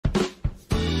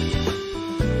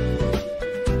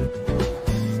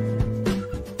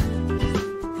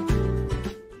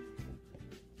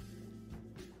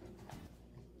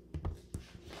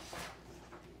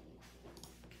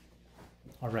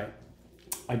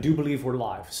do believe we're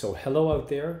live. So hello out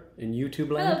there in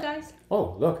YouTube land. Hello guys.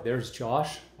 Oh, look, there's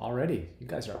Josh already. You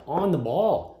guys are on the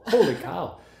ball. Holy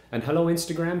cow. And hello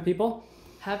Instagram people.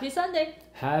 Happy Sunday.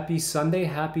 Happy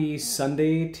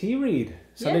Sunday tea read.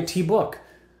 Sunday tea book.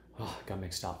 Oh, got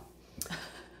mixed up.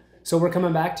 So we're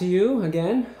coming back to you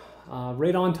again,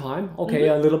 right on time. Okay,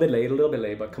 a little bit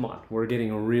late, but come on. We're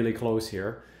getting really close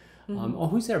here. Oh,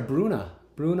 who's there? Bruna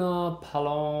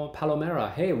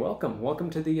Palomera. Hey, welcome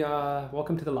to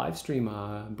the live stream,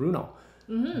 Bruno.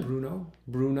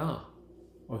 Bruna.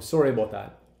 Oh, sorry about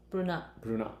that. Bruna.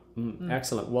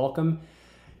 Excellent. Welcome.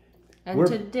 And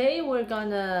today we're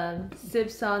gonna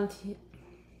sip some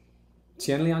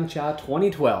Qian Liang Cha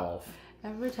 2012.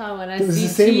 Every time when I It was see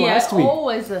the same tea, last I week.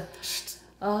 always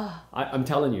I'm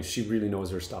telling you, she really knows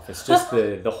her stuff. It's just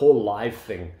the whole live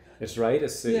thing. It's right.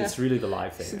 It's really the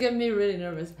live thing. It's getting me really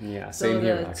nervous. Yeah, so same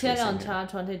here. The Actually, Qian same Liang here. Cha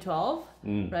 2012,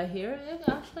 right here.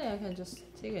 Actually, I can just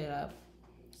take it out.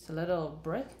 It's a little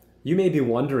brick. You may be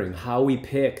wondering how we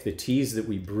pick the teas that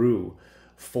we brew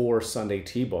for Sunday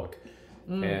Tea Book.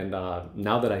 And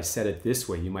now that I said it this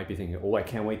way, you might be thinking, oh, I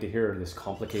can't wait to hear this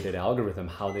complicated algorithm,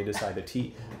 how they decide the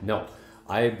tea. No,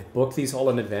 I book these all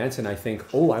in advance and I think,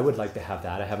 oh, I would like to have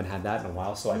that. I haven't had that in a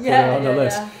while, so I put it on the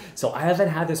list. So I haven't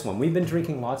had this one. We've been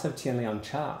drinking lots of Qian Liang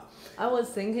Cha. I was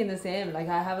thinking the same. Like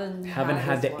I haven't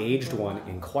had the aged one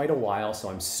in quite a while, so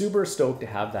I'm super stoked to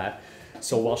have that.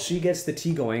 So while she gets the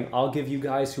tea going, I'll give you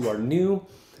guys who are new,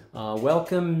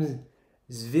 welcome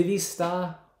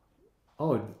Zvivista.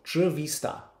 Oh,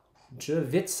 Jvitsa.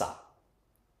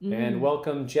 And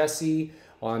welcome Jesse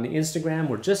on Instagram.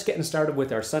 We're just getting started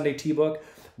with our Sunday tea book.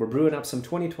 We're brewing up some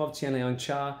 2012 Qian Liang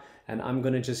Cha, and I'm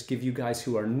going to just give you guys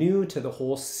who are new to the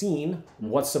whole scene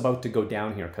what's about to go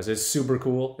down here, because it's super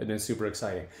cool and it's super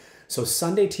exciting. So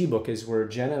Sunday tea book is where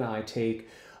Jen and I take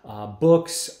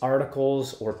books,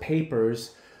 articles, or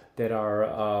papers that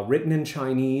are written in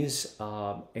Chinese,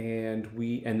 and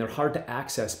they're hard to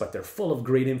access, but they're full of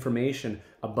great information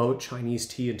about Chinese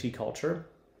tea and tea culture.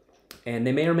 And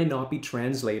they may or may not be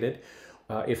translated.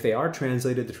 If they are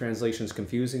translated, the translation is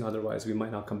confusing. Otherwise, we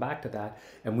might not come back to that.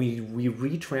 And we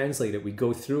retranslate it. We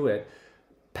go through it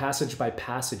passage by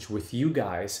passage with you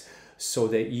guys so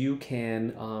that you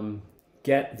can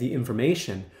get the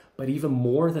information. But even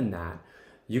more than that,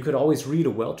 you could always read a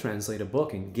well-translated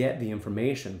book and get the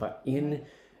information, but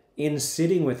in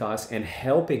sitting with us and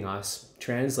helping us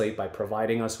translate by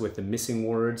providing us with the missing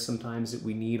words sometimes that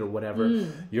we need or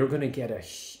whatever, you're going to get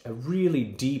a really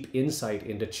deep insight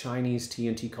into Chinese tea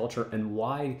and tea culture and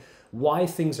why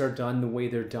things are done the way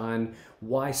they're done,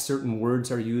 why certain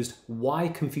words are used, why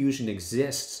confusion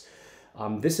exists.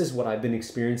 This is what I've been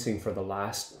experiencing for the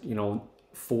last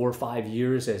 4 or 5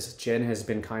 years as Jen has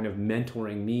been kind of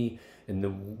mentoring me in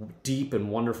the deep and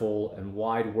wonderful and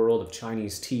wide world of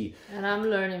Chinese tea. And I'm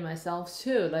learning myself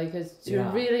too,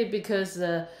 really because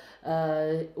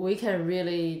we can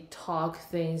really talk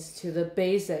things to the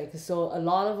basics. So a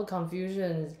lot of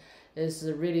confusion is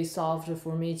really solved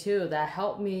for me too. That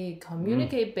helped me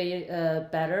communicate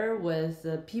better with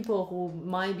people who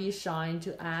might be shy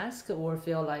to ask or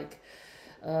feel like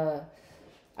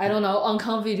I don't know,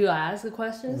 uncomfy to ask the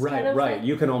questions. Right.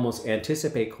 You can almost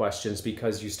anticipate questions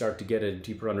because you start to get a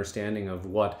deeper understanding of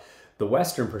what the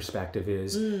Western perspective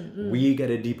is. We get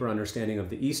a deeper understanding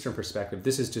of the Eastern perspective.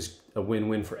 This is just a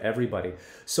win-win for everybody.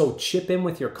 So chip in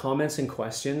with your comments and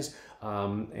questions,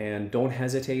 and don't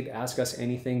hesitate. Ask us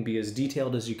anything. Be as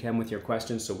detailed as you can with your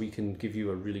questions so we can give you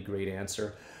a really great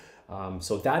answer.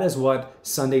 So that is what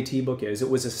Sunday Tea Book is. It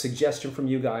was a suggestion from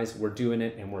you guys. We're doing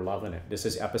it and we're loving it. This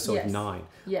is episode 9.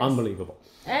 Yes. Unbelievable.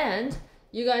 And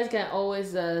you guys can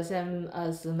always send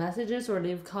us messages or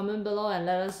leave comment below and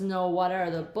let us know what are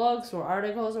the books or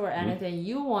articles or anything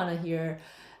you want to hear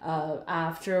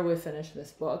after we finish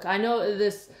this book. I know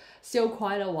this still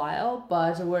quite a while,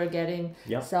 but we're getting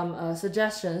some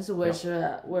suggestions which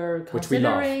we're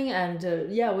considering, and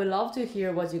we love to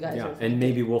hear what you guys are thinking. And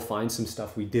maybe we'll find some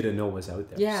stuff we didn't know was out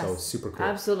there. Yes, so super cool.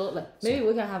 Absolutely. Maybe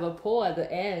we can have a poll at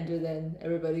the end, and then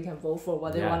everybody can vote for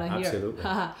what they want to hear. Absolutely.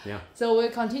 So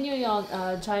we're continuing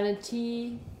on China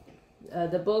Tea,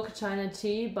 the book China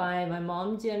Tea by my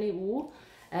mom Jianli.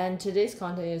 And today's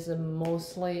content is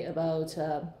mostly about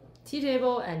tea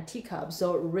table and teacups,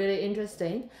 so really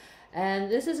interesting.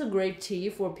 And this is a great tea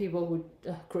for people who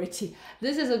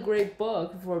This is a great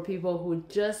book for people who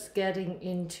just getting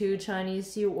into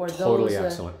Chinese tea or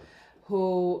those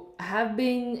who have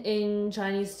been in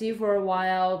Chinese tea for a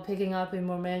while, picking up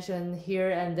information here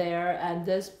and there. And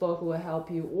this book will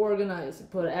help you organize,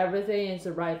 put everything in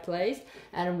the right place.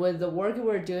 And with the work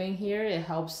we're doing here, it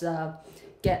helps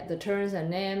get the terms and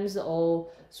names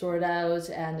all sorted out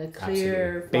and a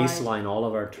clear baseline all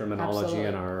of our terminology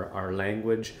and our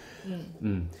language.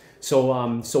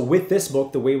 So with this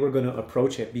book, the way we're going to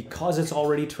approach it, because it's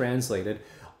already translated,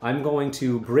 I'm going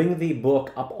to bring the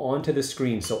book up onto the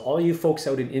screen. So all you folks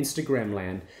out in Instagram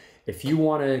land, if you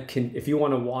want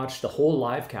to watch the whole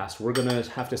live cast, we're going to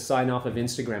have to sign off of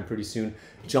Instagram pretty soon.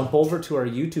 Jump over to our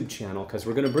YouTube channel because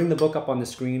we're going to bring the book up on the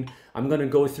screen. I'm going to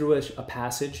go through a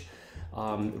passage,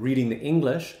 reading the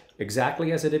English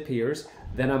exactly as it appears.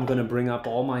 Then I'm going to bring up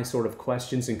all my sort of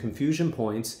questions and confusion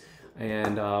points,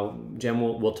 and Jen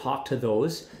will talk to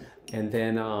those. And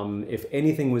then if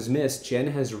anything was missed, Jen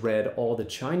has read all the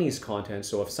Chinese content.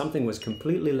 So if something was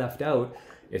completely left out,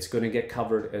 it's going to get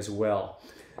covered as well.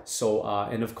 So,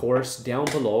 and of course, down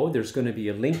below, there's going to be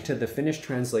a link to the finished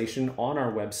translation on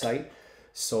our website.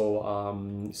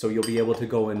 So, so you'll be able to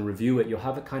go and review it. You'll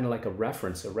have it kind of like a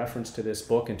reference to this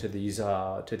book and to these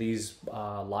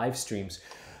live streams.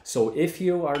 So if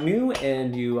you are new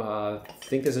and you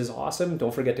think this is awesome,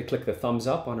 don't forget to click the thumbs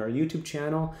up on our YouTube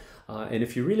channel. And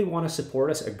if you really want to support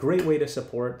us, a great way to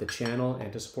support the channel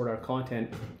and to support our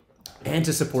content and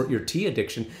to support your tea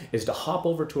addiction is to hop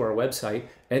over to our website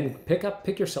and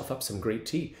pick yourself up some great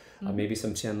tea. Maybe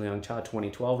some Qian Liang Cha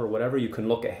 2012 or whatever. You can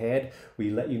look ahead.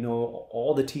 We let you know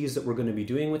all the teas that we're going to be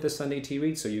doing with the Sunday Tea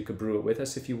Read, so you could brew it with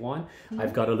us if you want.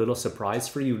 I've got a little surprise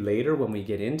for you later when we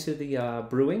get into the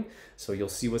brewing, so you'll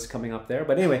see what's coming up there.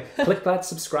 But anyway, click that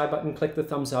subscribe button, click the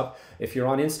thumbs up. If you're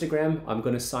on Instagram, I'm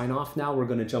going to sign off now. We're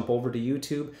going to jump over to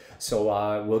YouTube.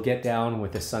 So we'll get down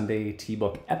with the Sunday Tea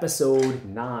Book episode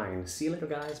 9. See you later,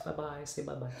 guys. Bye-bye. Say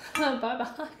bye-bye.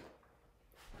 Bye-bye.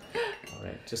 All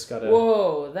right, just gotta...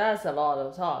 Whoa, that's a lot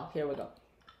of talk. Here we go.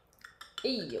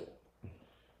 Ew.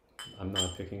 I'm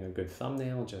not picking a good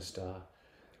thumbnail, just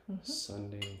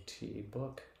Sunday Tea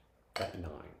Book at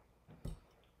 9.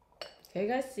 Can you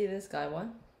guys see this guy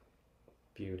one?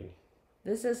 Beauty.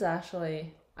 This is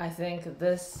actually, I think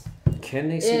this... Can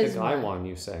they see the guy one,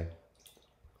 you say?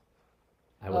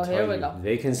 I will tell you,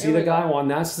 they can see Here the guy one.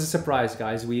 That's the surprise,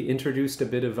 guys. We introduced a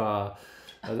bit of a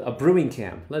brewing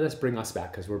cam. Let us bring us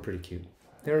back because we're pretty cute.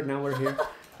 There, now we're here.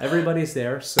 Everybody's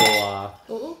there.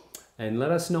 So, and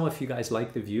let us know if you guys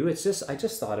like the view. It's just, I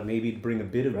just thought of maybe bring a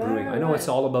bit of brewing. I know it's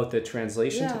all about the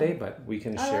translation today, but we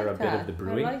can share a bit of the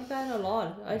brewing. I like that a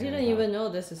lot. I didn't even know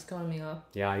this is coming up.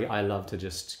 Yeah, I love to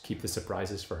just keep the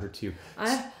surprises for her too.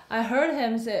 I heard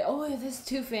him say, "Oh, this is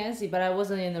too fancy," but I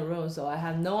wasn't in the room, so I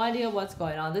have no idea what's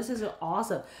going on. This is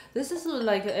awesome. This is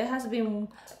like, it has been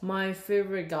my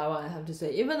favorite gaiwan, I have to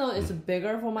say. Even though it's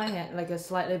bigger for my hand, like a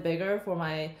slightly bigger for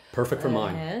my perfect for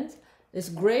mine hand. It's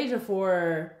great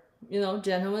for, you know,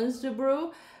 gentlemen to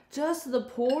brew. Just the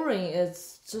pouring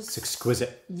is just... It's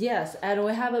exquisite. Yes, and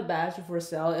we have a batch for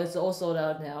sale. It's all sold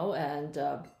out now, and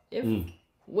if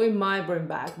we might bring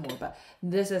back more, but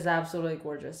this is absolutely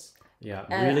gorgeous. Yeah,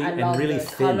 and really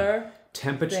thin. Color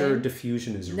Temperature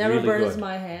diffusion is never really burns good.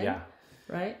 my hand. Yeah.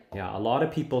 Right? Yeah, a lot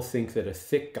of people think that a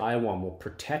thick gaiwan will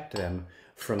protect them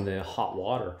from the hot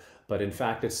water, but in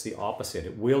fact it's the opposite.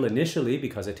 It will initially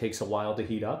because it takes a while to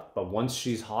heat up, but once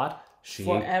she's hot, she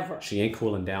ain't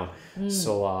cooling down.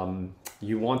 So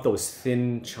you want those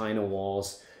thin china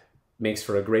walls. Makes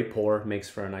for a great pour, makes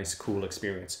for a nice cool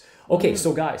experience. Okay,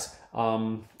 so guys, let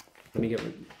me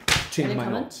change my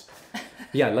notes.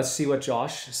 Yeah, let's see what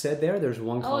Josh said there. There's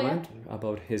one comment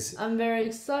about his... I'm very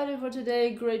excited for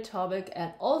today. Great topic.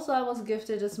 And also I was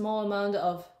gifted a small amount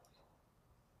of...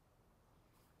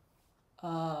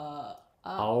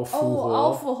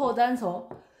 Aofuho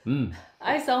Danco.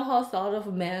 I somehow thought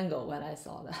of mango when I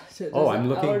saw that. I'm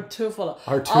looking... Or tofu.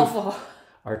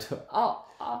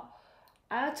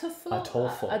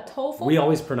 A tofu. We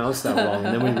always pronounce that wrong,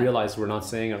 and then we realize we're not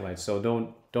saying it right. So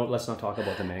let's not talk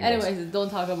about the mangoes. Anyways, don't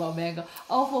talk about mango.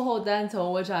 Aofuho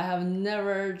Danco, which I have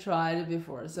never tried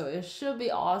before, so it should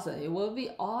be awesome. It will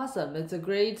be awesome. It's a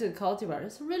great cultivar.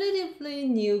 It's a relatively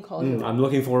new cultivar. I'm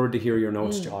looking forward to hear your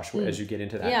notes, Josh, as you get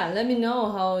into that. Yeah, let me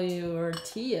know how your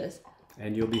tea is.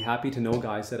 And you'll be happy to know,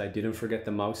 guys, that I didn't forget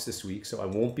the mouse this week, so I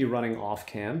won't be running off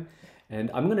cam. And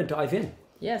I'm going to dive in.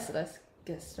 Yes, let's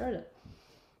get started.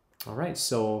 All right,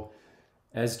 so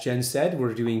as Jen said,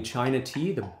 we're doing China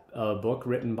Tea, the book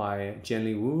written by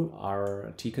Jianli Wu,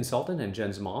 our tea consultant, and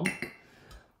Jen's mom.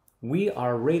 We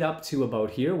are right up to about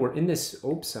here. We're in this,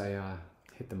 oops, I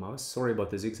hit the mouse. Sorry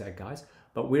about the zigzag, guys.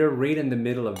 But we're right in the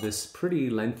middle of this pretty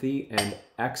lengthy and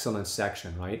excellent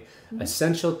section, right?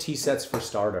 Essential tea sets for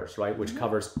starters, right? Which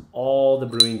covers all the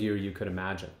brewing gear you could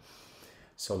imagine.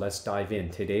 So let's dive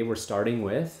in. Today we're starting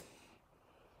with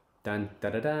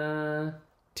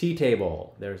tea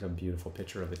table. There's a beautiful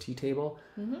picture of a tea table.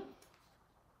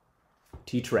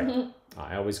 tea tray.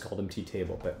 I always call them tea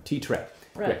table, but tea tray.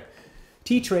 Right. Great.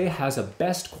 Tea tray has a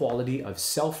best quality of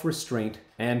self-restraint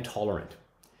and tolerant.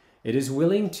 It is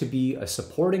willing to be a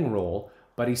supporting role,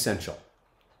 but essential.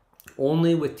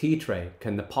 Only with tea tray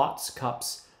can the pots,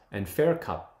 cups, and fair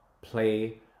cup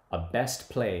play a best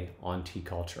play on tea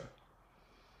culture.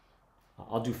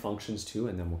 I'll do functions too,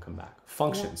 and then we'll come back.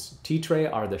 Functions. Tea tray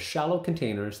are the shallow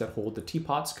containers that hold the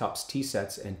teapots, cups, tea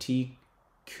sets, and tea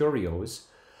curios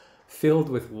filled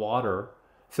with the water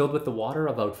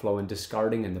of outflow and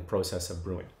discarding in the process of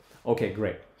brewing. Okay,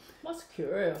 great. What's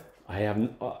curio? I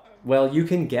haven't, well, you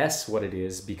can guess what it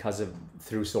is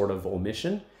through sort of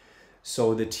omission.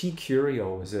 So the tea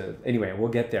curio is anyway, we'll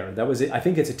get there. That was it. I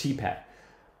think it's a teapot.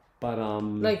 But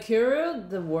like curio,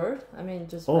 the word? I mean,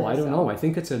 just. Oh, I don't know. I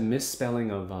think it's a misspelling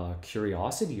of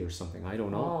curiosity or something. I don't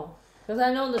know. Oh, because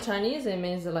I know the Chinese, it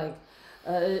means like,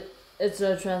 it's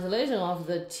a translation of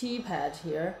the teapot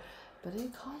here, but they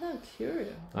call that curio.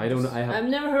 I don't know. I've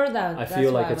never heard that. I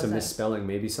feel like it's a misspelling.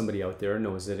 Maybe somebody out there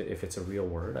knows it if it's a real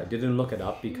word. I didn't look it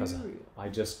up because I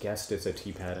just guessed it's a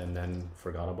teapot and then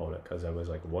forgot about it because I was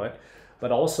like, what?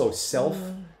 But also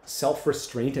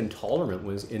self-restraint and tolerant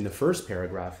was in the first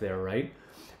paragraph there, right?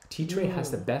 Tea tray has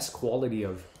the best quality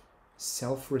of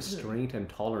self-restraint and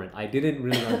tolerant. I didn't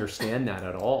really understand that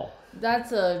at all.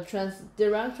 That's a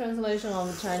direct translation of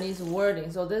the Chinese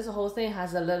wording. So this whole thing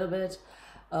has a little bit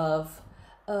of,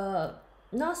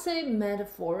 not say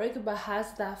metaphoric, but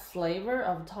has that flavor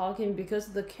of talking because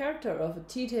the character of a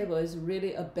tea table is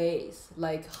really a base,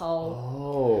 like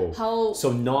how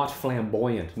so not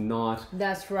flamboyant, not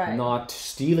that's right, not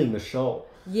stealing the show.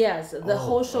 Yes, the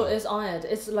whole show is on it.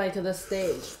 It's like the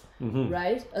stage,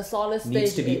 right? A solid stage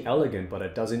needs to be elegant, but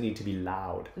it doesn't need to be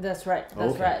loud. That's right.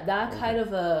 That's right. That kind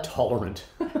of a tolerant.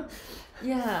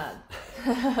 Yeah.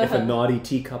 If a naughty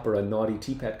teacup or a naughty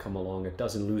teapot come along, it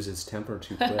doesn't lose its temper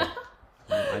too quick.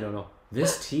 I don't know.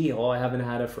 This tea, I haven't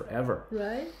had it forever.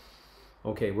 Right.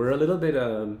 Okay, we're a little bit,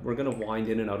 we're going to wind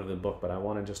in and out of the book, but I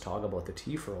want to just talk about the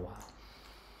tea for a while.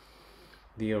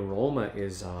 The aroma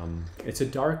is, it's a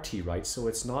dark tea, right? So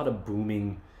it's not a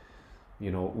booming,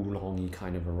 oolong-y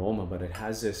kind of aroma, but it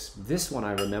has this one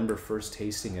I remember first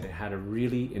tasting it. It had a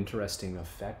really interesting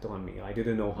effect on me. I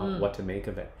didn't know what to make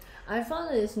of it. I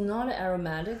found it's not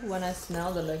aromatic when I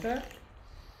smell the liquor,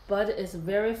 but it's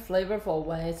very flavorful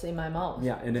when it's in my mouth.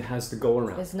 Yeah, and it has the go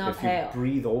around. It's not if pale. You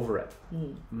breathe over it.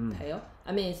 Pale?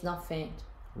 I mean, it's not faint.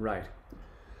 Right.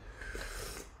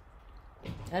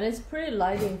 And it's pretty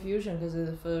light infusion because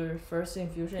it's the first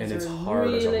infusion. And it's hard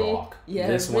as a rock. Yeah,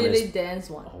 this really one is, dense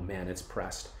one. Oh man, it's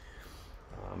pressed.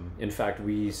 In fact,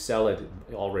 we sell it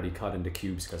already cut into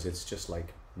cubes because it's just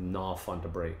like not fun to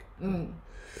break.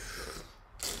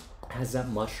 Has that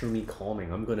mushroomy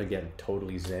calming. I'm gonna get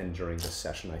totally zen during this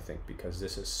session, I think, because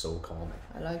this is so calming.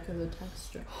 I like the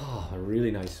texture. Oh, a really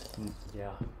nice,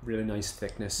 really nice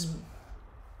thickness.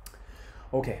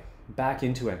 Okay, back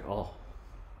into it.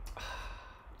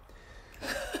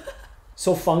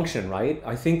 So function, right?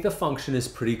 I think the function is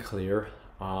pretty clear.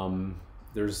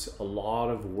 There's a lot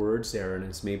of words there, and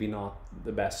it's maybe not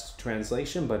the best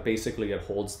translation, but basically it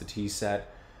holds the tea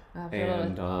set.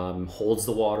 And holds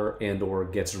the water and or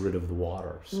gets rid of the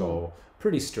water. So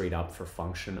pretty straight up for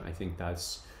function. I think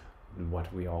that's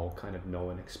what we all kind of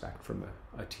know and expect from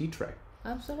a tea tray.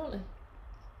 Absolutely.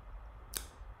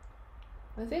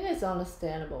 I think it's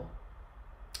understandable.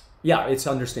 Yeah, it's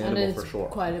understandable and it's for sure.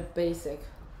 Quite a basic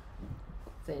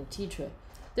thing, tea tray.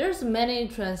 There's many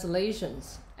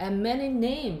translations and many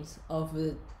names of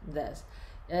this.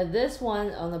 This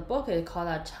one on the book is called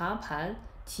a cha pan.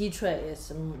 Tea tray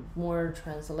is more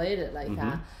translated like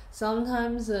that.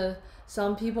 Sometimes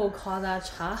some people call that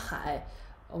cha hai,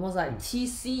 almost like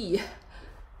TC,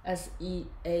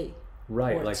 SEA.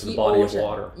 Right, like the body of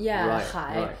water. Yeah, right,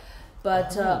 hai. Right.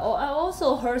 But I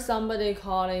also heard somebody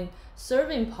calling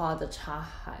serving pot the cha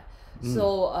hai.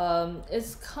 So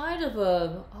it's kind of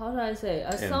a, how do I say?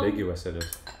 Ambiguous it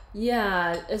is.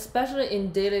 Yeah, especially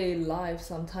in daily life,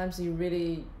 sometimes you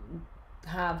really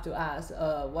have to ask,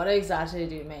 what exactly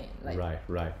do you mean? Like,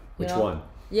 right. Which one?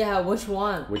 Yeah, which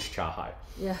one? Which cha hai?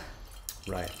 Yeah.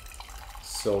 Right.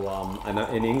 So and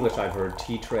in English I've heard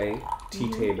tea tray,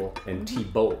 tea table, and tea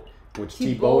boat. Which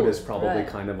tea boat is probably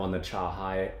kind of on the cha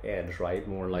hai edge, right?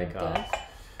 More like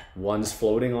one's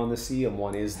floating on the sea and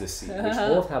one is the sea, which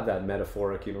both have that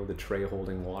metaphoric, the tray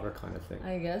holding water kind of thing.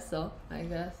 I guess so.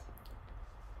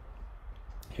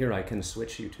 Here I can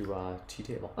switch you to tea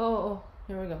table. Oh,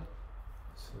 here we go.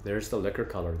 So there's the liquor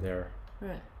color there.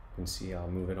 Right. You can see I'll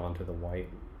move it onto the white.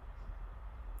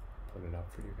 Put it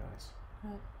up for you guys.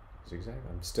 Right. Zigzag.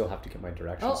 I still have to get my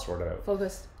directions sorted out.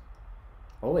 Focused.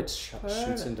 Oh, it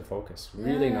shoots into focus.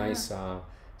 Really nice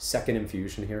second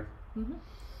infusion here.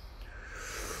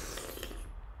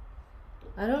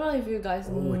 I don't know if you guys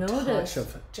noticed.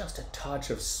 Just a touch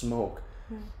of smoke.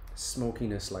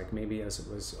 Smokiness, like maybe as it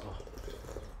was.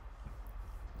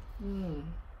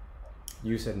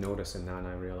 You said notice, and then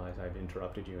I realized I've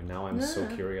interrupted you, and now I'm so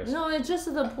curious. No, it's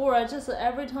just the pour. I just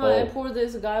every time I pour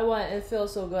this guy one, it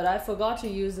feels so good. I forgot to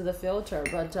use the filter,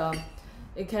 but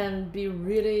it can be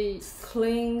really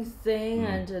clean, thin,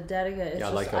 and delicate.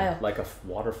 It's like a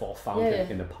waterfall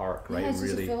fountain in the park, right? Yeah, I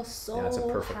really feel so it's a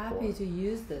perfect happy pour. to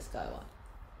use this guy one.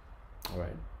 All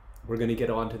right, we're going to get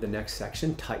on to the next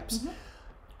section, types.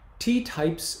 Tea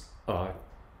types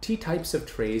of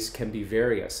trays can be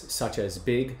various, such as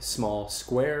big, small,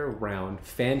 square, round,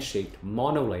 fan-shaped,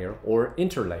 monolayer, or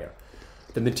interlayer.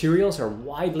 The materials are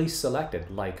widely selected,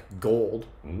 like gold,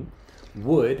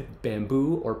 wood,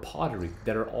 bamboo, or pottery,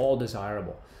 that are all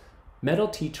desirable. Metal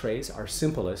tea trays are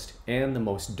simplest and the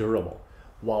most durable,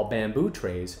 while bamboo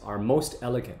trays are most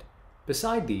elegant.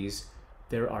 Beside these,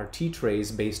 there are tea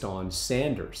trays based on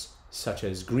sanders, such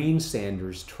as green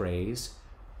sanders trays,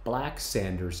 black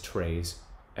sanders trays,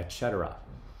 etc.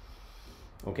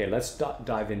 Okay, let's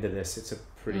dive into this. It's a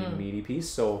pretty meaty piece.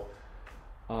 So,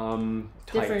 different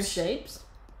types. Shapes.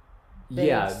 Big,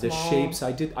 the small, shapes.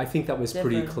 I think that was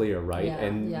pretty clear, right?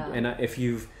 And if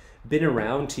you've been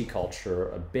around tea culture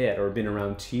a bit, or been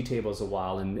around tea tables a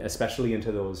while, and especially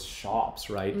into those shops,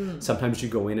 right? Sometimes you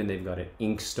go in and they've got an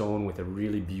inkstone with a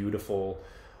really beautiful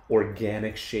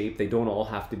organic shape. They don't all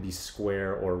have to be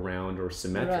square or round or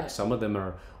symmetric. Some of them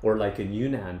are, or like in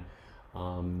Yunnan,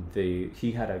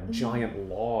 he had a giant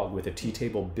log with a tea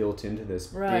table built into this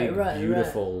big,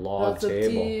 beautiful log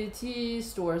table. Tea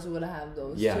stores would have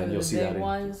those. Yeah, too, and you'll see that.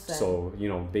 Ones so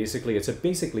basically,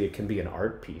 it can be an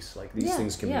art piece. Like these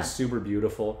things can be super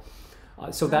beautiful.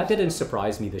 So that didn't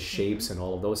surprise me, the shapes and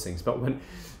all of those things. But when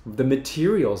the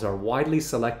materials are widely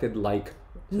selected, like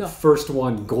first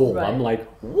one gold, I'm like,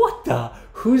 what the?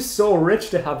 Who's so rich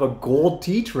to have a gold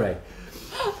tea tray?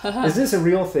 Is this a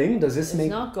real thing? Does this make...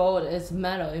 It's not gold, it's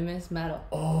metal. It means metal.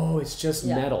 Oh, it's just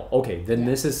metal. Okay, then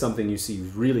this is something you see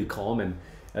really common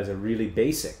as a really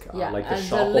basic. Like the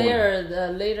shop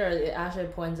later it actually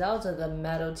points out that the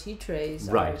metal tea trays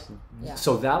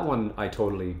So that one I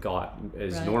totally got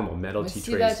as normal. Metal tea trays.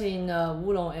 We see that in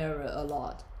Wulong area a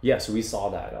lot. Yes, we saw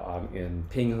that in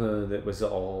Pinghe. That was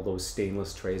all those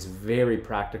stainless trays. Very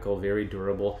practical, very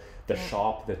durable. The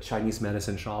shop, the Chinese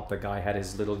medicine shop, the guy had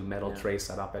his little metal tray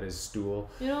set up at his stool.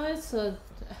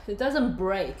 It doesn't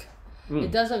break.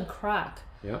 It doesn't crack.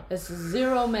 Yeah. It's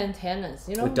zero maintenance.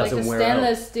 It like doesn't a wear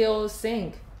stainless steel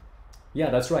sink. Yeah,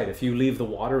 that's right. If you leave the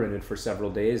water in it for several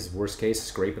days, worst case,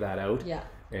 scrape that out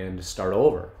and start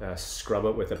over. Scrub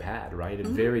it with a pad, right? And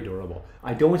very durable.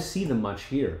 I don't see them much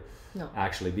here. No.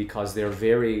 Actually, because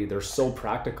they're so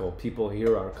practical. People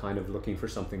here are kind of looking for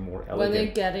something more elegant. When they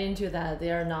get into that,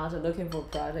 they are not looking for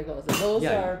practical. Those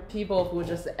are people who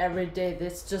just every day,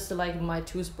 it's just like my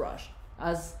toothbrush.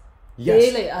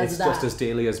 Daily as it's that. just as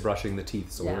daily as brushing the teeth.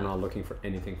 So we're not looking for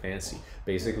anything fancy.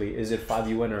 Basically, is it 5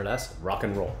 yuan or less? Rock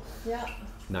and roll. Yeah.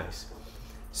 Nice.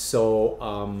 So,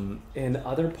 and the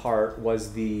other part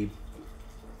was the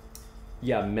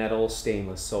metal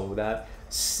stainless. So that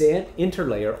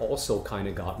interlayer also kind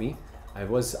of got me.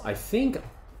 I think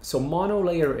so.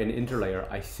 Monolayer and interlayer,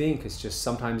 I think, is just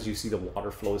sometimes you see the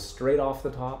water flows straight off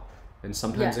the top, and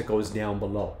sometimes it goes down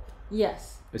below.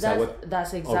 Yes.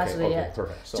 That's exactly it.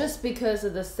 Perfect. So, just because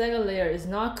the second layer is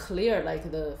not clear,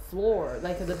 like the floor,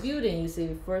 like the building, you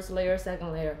see first layer,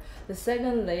 second layer. The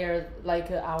second layer, like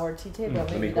our tea table,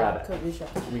 maybe that could be shown.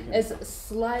 It's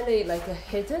slightly like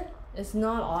hidden. It's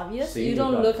not obvious. See, you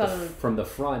don't look from the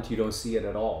front. You don't see it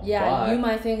at all. Yeah, you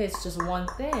might think it's just one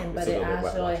thing, but it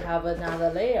actually have another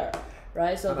layer,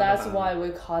 right? So that's why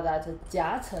we call that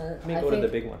jiachen. Let me go to the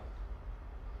big one.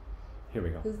 Here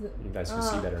we go. You guys can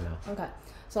see better now. Okay,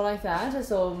 so like that.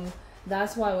 So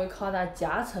that's why we call that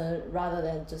jiachen rather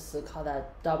than just call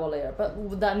that double layer.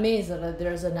 But that means that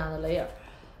there's another layer,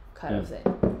 kind of thing.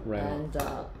 Right. And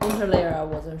interlayer, I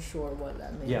wasn't sure what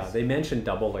that means. Yeah, they mentioned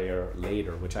double layer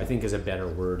later, which I think is a better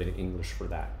word in English for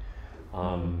that,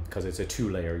 because it's a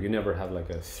 2-layer. You never have like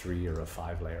a 3 or a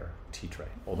 5-layer tea tray,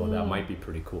 although that might be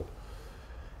pretty cool.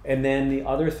 And then the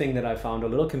other thing that I found a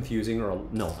little confusing, or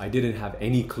no, I didn't have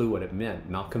any clue what it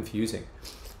meant, not confusing,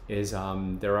 is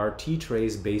there are tea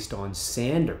trays based on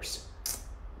sanders.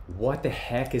 What the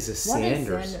heck is a sanders?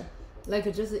 What is sander?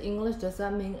 Like just English, does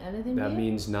that mean anything? That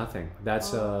means nothing.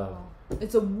 That's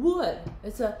it's a wood. We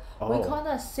call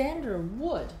that sander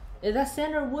wood. Is that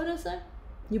sander wood, is it?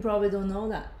 You probably don't know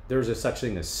that. There's a such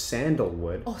thing as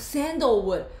sandalwood. Oh,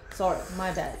 sandalwood. Sorry,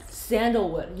 my bad.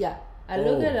 Sandalwood. Yeah, I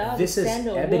looked it up. This is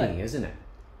sandalwood. ebony, isn't it?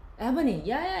 Ebony.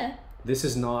 Yeah. This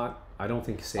is not. I don't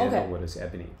think sandalwood is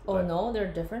ebony. Oh no,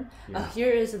 they're different. Yeah.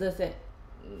 Here is the thing.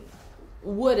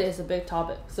 Wood is a big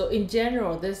topic. So in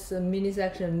general, this mini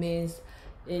section means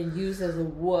it uses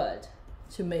wood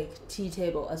to make tea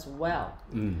table as well.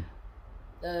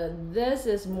 This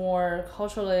is more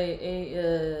culturally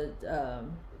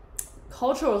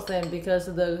cultural thing because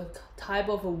the type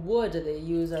of wood they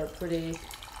use are pretty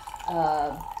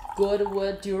good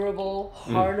wood, durable,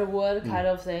 hard wood kind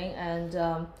of thing.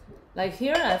 And like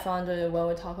here I found when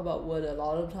we talk about wood, a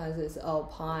lot of times it's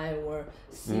alpine or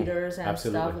cedars and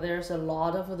stuff. There's a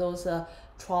lot of those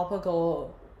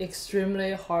tropical,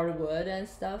 extremely hard wood and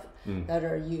stuff that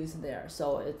are used there.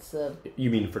 So it's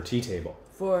you mean for tea table?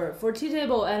 For tea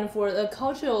table and for the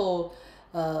cultural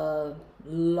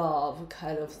love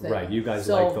kind of thing. Right, you guys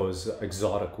like those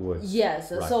exotic woods.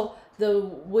 Yes, right. So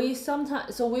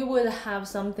we would have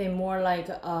something more like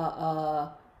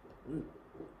not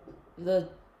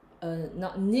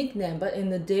nickname, but in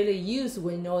the daily use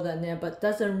we know that name, but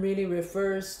doesn't really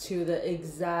refers to the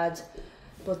exact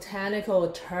botanical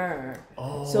term.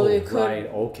 Oh, so it could, right,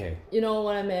 okay. You know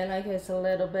what I mean? Like it's a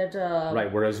little bit.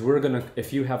 Right, whereas we're gonna,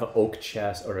 if you have an oak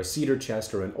chest or a cedar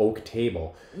chest or an oak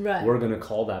table, right, we're gonna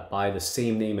call that by the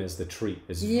same name as the tree.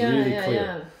 It's really clear.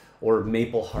 Yeah. Or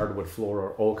maple hardwood floor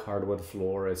or oak hardwood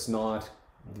floor. It's not.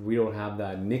 We don't have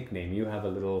that nickname. You have a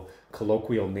little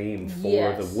colloquial name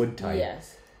for the wood type.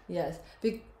 Yes.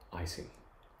 I see.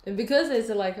 And because it's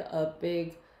like a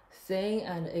big thing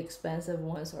and expensive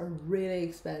ones are really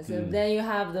expensive, then you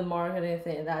have the marketing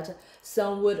thing that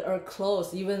some wood are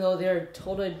close, even though they're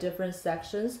totally different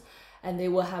sections, and they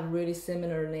will have really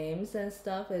similar names and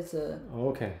stuff. It's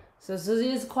okay. So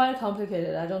it's quite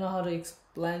complicated. I don't know how to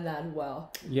explain that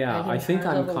well. Yeah, I think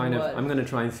I'm going to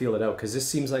try and feel it out because this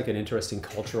seems like an interesting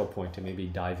cultural point to maybe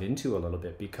dive into a little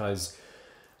bit, because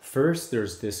first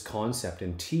there's this concept,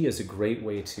 and tea is a great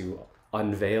way to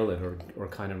unveil it or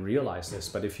kind of realize this.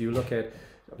 But if you look at,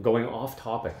 going off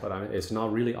topic, but it's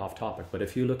not really off topic, but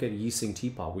if you look at Yixing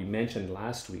teapot, we mentioned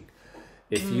last week,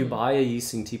 if you buy a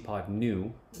Yixing teapot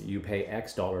new, you pay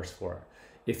X dollars for it.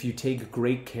 If you take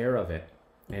great care of it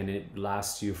and it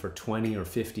lasts you for 20 or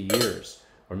 50 years,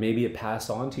 or maybe it passed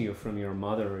on to you from your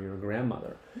mother or your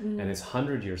grandmother, and it's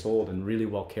 100 years old and really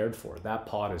well cared for, that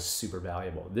pot is super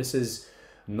valuable. This is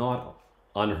not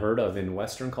unheard of in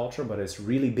Western culture, but it's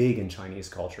really big in Chinese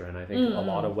culture, and I think a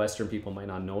lot of Western people might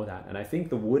not know that. And I think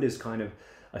the wood is kind of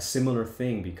a similar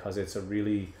thing, because it's a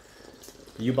really,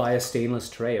 you buy a stainless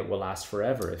tray, it will last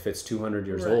forever. If it's 200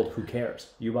 years old, who cares?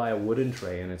 You buy a wooden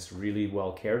tray and it's really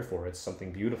well cared for, it's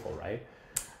something beautiful, right?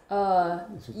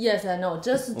 Yes, I know.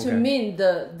 Just to mean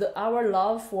our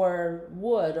love for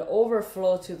wood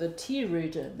overflow to the tea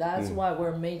region. That's why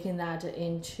we're making that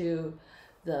into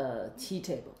the tea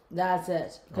table. That's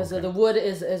it. Because the wood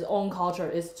is its own culture.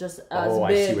 It's just as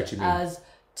big as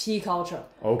tea culture.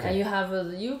 Okay. And you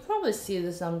have you probably see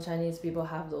that some Chinese people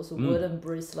have those wooden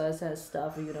bracelets and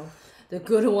stuff. You know, the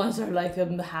good ones are like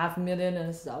 $500,000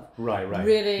 and stuff. Right.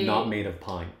 Really not made of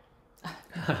pine.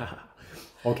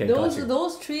 Okay.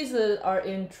 Those trees are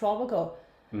in tropical,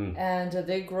 and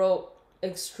they grow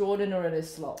extraordinarily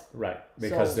slow. Right,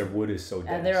 because their wood is so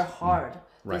dense. And they're hard.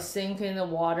 Right. They sink in the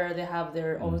water. They have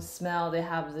their own smell. They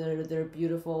have their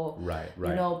beautiful,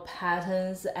 you know,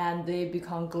 patterns, and they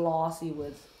become glossy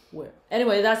with wood.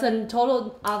 Anyway, that's a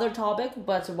total other topic.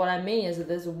 But what I mean is that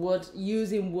this wood,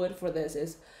 using wood for this,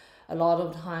 is a lot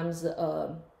of times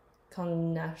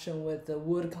connection with the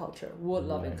wood culture, wood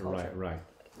loving culture. Right.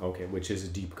 Okay, which is a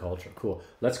deep culture. Cool.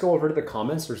 Let's go over to the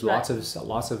comments. There's lots of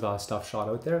stuff shot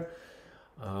out there.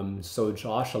 So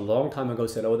Josh, a long time ago,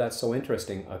 said, "Oh, that's so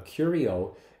interesting. A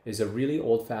curio is a really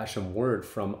old-fashioned word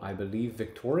from, I believe,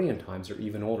 Victorian times or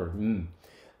even older.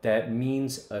 That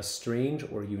means a strange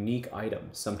or unique item,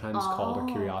 sometimes called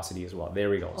a curiosity as well." There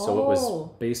we go. So it was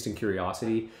based in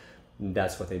curiosity.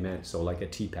 That's what they meant. So like a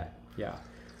teapot. Yeah.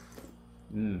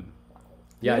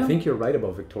 Yeah, I think you're right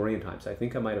about Victorian times. I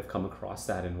think I might have come across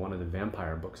that in one of the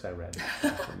vampire books I read.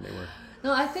 When they were...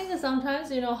 No, I think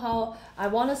sometimes, you know, how I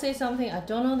want to say something, I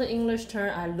don't know the English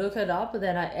term, I look it up,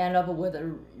 then I end up with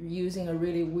using a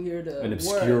really weird an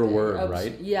obscure word,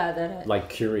 right? Yeah. Like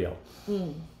curio.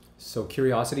 So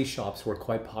curiosity shops were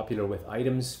quite popular with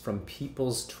items from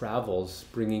people's travels,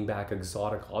 bringing back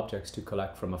exotic objects to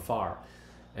collect from afar.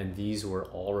 And these were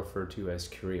all referred to as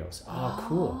curios.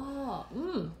 Cool.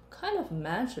 Kind of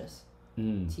matches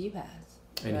teapots.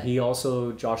 And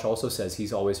Josh also says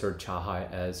he's always heard cha hai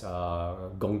as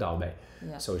gong dao bei.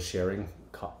 So sharing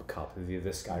cup.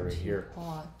 This guy right here.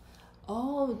 Teapot.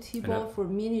 Oh, teapot for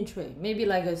mini tray. Maybe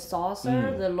like a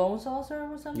saucer, the long saucer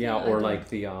or something. Yeah, or like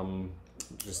the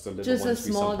just the little just ones a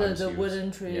small we sometimes the use.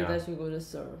 wooden tray that you go to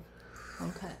serve.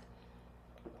 Okay.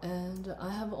 And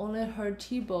I have only heard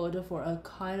teapot for a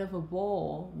kind of a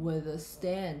bowl with a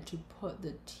stand to put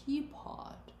the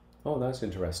teapot. Oh, that's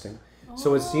interesting.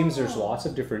 So it seems there's lots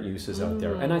of different uses out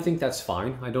there, and I think that's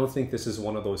fine. I don't think this is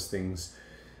one of those things.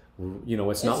 You know,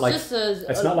 it's not like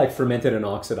it's not like fermented and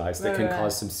oxidized that can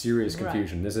cause some serious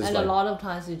confusion. This is and like, a lot of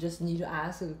times you just need to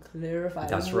ask to clarify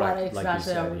that's what right, exactly like you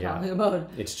said, are we talking about.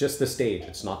 It's just the stage.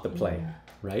 It's not the play,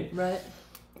 right? Right.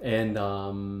 And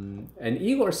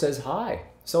Igor says hi.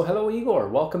 So hello, Igor.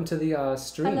 Welcome to the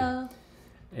stream. Hello.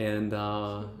 And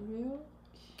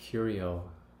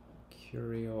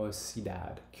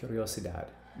Curiosidad.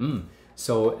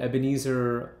 So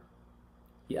Ebenezer,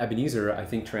 I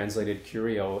think, translated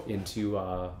curio into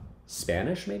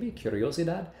Spanish, maybe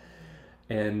Curiosidad.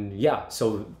 And yeah,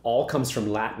 so all comes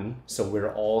from Latin. So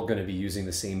we're all going to be using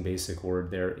the same basic word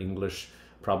there. English,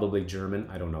 probably German.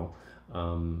 I don't know.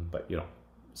 But you know,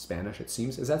 Spanish, it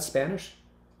seems. Is that Spanish,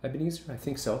 Ebenezer? I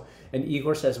think so. And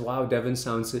Igor says, wow, Devin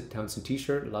Townsend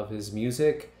t-shirt. Love his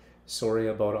music. Sorry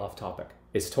about off topic.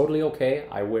 It's totally okay.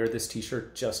 I wear this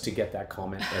t-shirt just to get that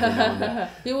comment every now and then.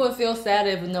 You would feel sad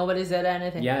if nobody said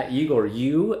anything. Yeah, Igor,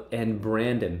 you and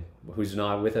Brandon, who's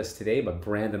not with us today, but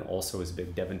Brandon also is a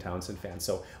big Devin Townsend fan.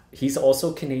 So he's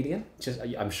also Canadian. Just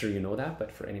I'm sure you know that,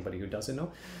 but for anybody who doesn't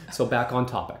know. So back on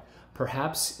topic.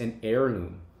 Perhaps an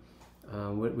heirloom.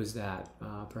 What was that?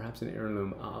 Perhaps an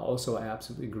heirloom. Also, I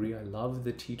absolutely agree. I love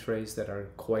the tea trays that are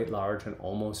quite large and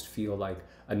almost feel like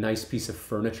a nice piece of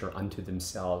furniture unto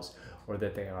themselves, or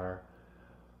that they are,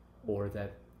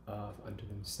 unto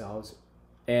themselves.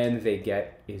 And they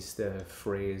get is the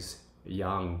phrase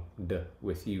young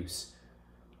with use.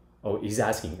 Oh, he's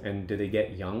asking, and do they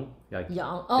get young? Like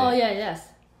Young. Oh, yeah, yes.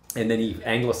 And then he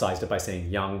anglicized it by saying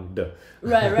young.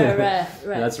 Right.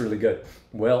 That's really good.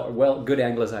 Well, good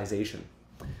anglicization.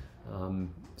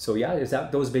 So yeah, is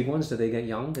that those big ones? Do they get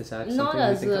young? Is that not something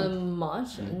as you think of?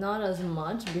 much? Not as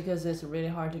much because it's really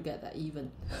hard to get that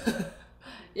even.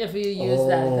 If you use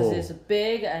that because it's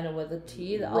big and with the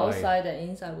tea, the outside and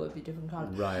inside would be different color.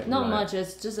 Right. Not much.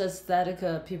 It's just aesthetic.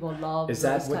 People love. Is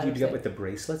that what you get with the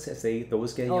bracelets? As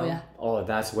those get young? Oh yeah. Oh,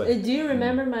 that's what. Do you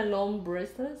remember my long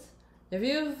bracelets? If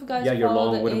you guys your follow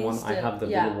long the wooden Insta, one. I have the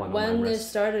little one on my when wrist. it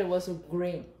started, it was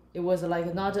green. It was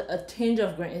like not a tinge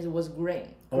of green. It was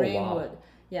green. Green wood.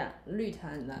 Yeah, 绿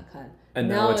檀 that kind. And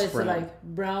now it's brown. like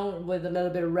brown with a little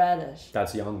bit reddish.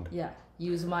 That's young. Yeah,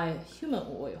 use my human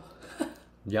oil.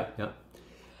 Yep.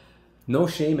 No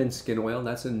shame in skin oil.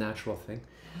 That's a natural thing.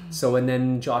 So, and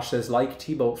then Josh says, like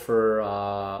T-boat for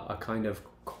a kind of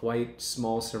quite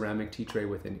small ceramic tea tray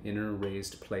with an inner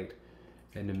raised plate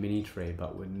and a mini tray,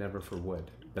 but would never for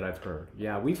wood, that I've heard.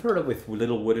 Yeah, we've heard it with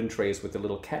little wooden trays with the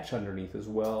little catch underneath as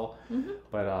well.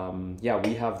 But yeah,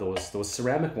 we have those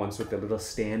ceramic ones with the little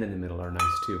stand in the middle are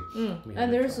nice too.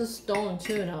 And there's a stone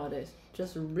too nowadays,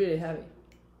 just really heavy.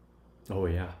 Oh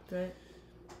yeah. Right.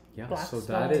 Yeah, Black so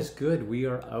stone. that is good. We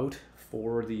are out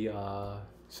for the,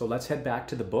 so let's head back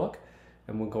to the book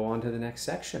and we'll go on to the next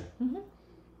section.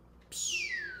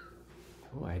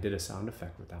 Oh, I did a sound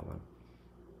effect with that one.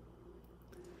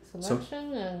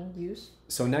 Selection and use.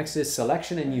 So next is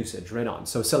selection and usage, right on.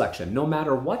 So selection, no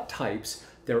matter what types,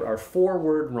 there are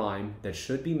 4-word rhyme that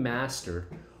should be mastered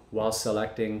while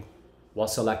selecting.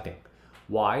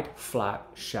 Wide, flat,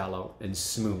 shallow, and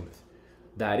smooth.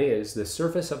 That is, the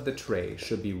surface of the tray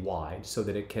should be wide so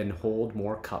that it can hold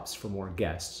more cups for more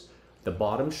guests. The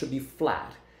bottom should be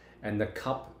flat and the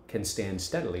cup can stand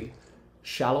steadily.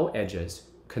 Shallow edges,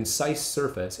 concise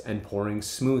surface, and pouring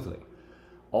smoothly.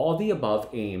 All the above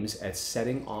aims at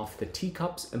setting off the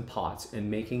teacups and pots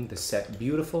and making the set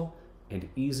beautiful and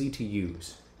easy to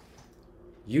use.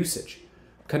 Usage.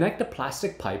 Connect a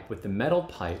plastic pipe with the metal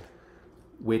pipe,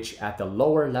 which at the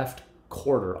lower left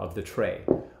quarter of the tray,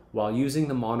 while using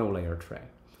the monolayer tray.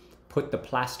 Put the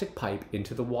plastic pipe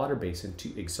into the water basin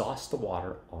to exhaust the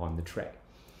water on the tray.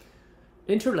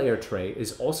 Interlayer tray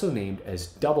is also named as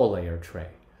double layer tray.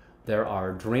 There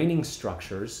are draining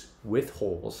structures with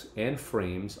holes and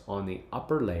frames on the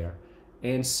upper layer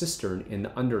and cistern in the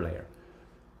underlayer,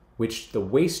 which the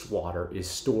wastewater is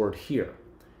stored here.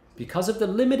 Because of the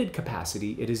limited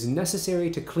capacity, it is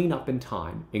necessary to clean up in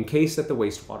time in case that the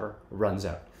wastewater runs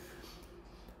out.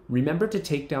 Remember to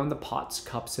take down the pots,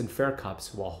 cups, and fair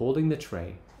cups while holding the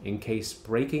tray in case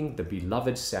breaking the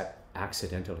beloved set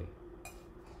accidentally.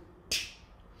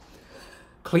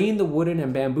 Clean the wooden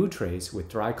and bamboo trays with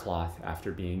dry cloth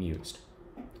after being used.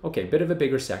 Okay, bit of a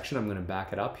bigger section. I'm going to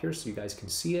back it up here so you guys can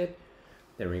see it.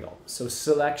 There we go. So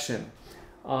selection.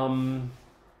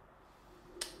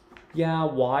 Yeah,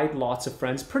 wide, lots of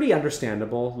friends. Pretty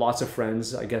understandable. Lots of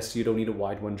friends. I guess you don't need a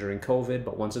wide one during COVID,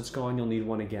 but once it's gone, you'll need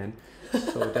one again.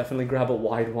 So definitely grab a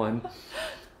wide one.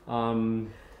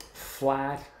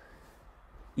 Flat,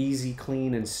 easy,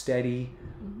 clean, and steady.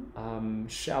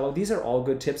 Shallow. These are all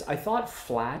good tips. I thought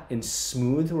flat and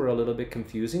smooth were a little bit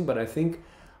confusing, but I think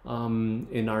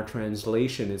in our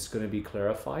translation it's going to be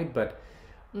clarified. But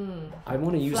I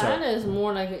want to use flat is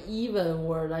more like an even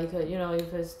word, like you know,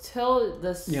 if it's till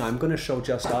this. Yeah, I'm going to show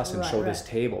just us and show this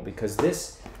table, because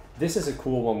this is a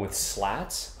cool one with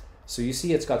slats. So you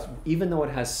see, it's got, even though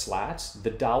it has slats, the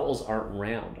dowels aren't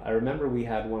round. I remember we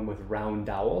had one with round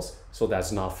dowels, so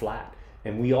that's not flat.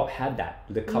 And we all had that.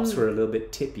 The cups were a little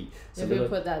bit tippy. So if you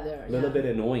put that there, a little bit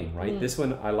annoying, right? This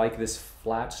one, I like this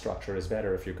flat structure is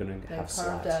better if you're going to have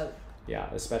slats. Out. Yeah,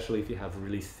 especially if you have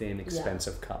really thin,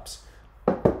 expensive cups,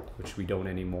 which we don't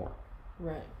anymore.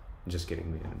 Right. I'm just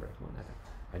kidding, we didn't break one.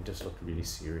 I just looked really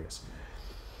serious.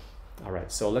 All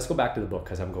right, so let's go back to the book,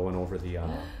 because I'm going over the...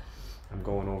 I'm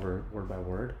going over word by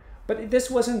word, but this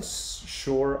wasn't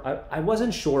sure. I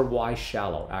wasn't sure why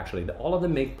shallow. Actually, all of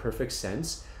them make perfect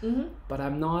sense, but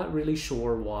I'm not really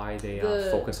sure why they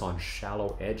focus on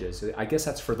shallow edges. I guess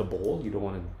that's for the bowl. You don't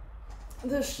want to.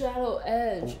 The shallow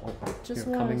edge. Just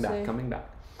coming back.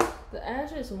 The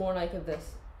edge is more like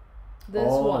this. This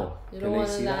one. You don't want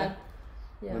that.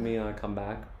 Yeah. Let me come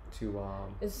back to.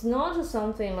 It's not just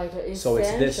something like essential. So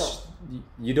it's this.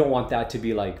 You don't want that to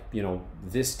be like, you know,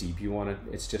 this deep. You want it.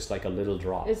 It's just like a little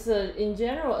drop. It's in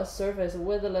general a surface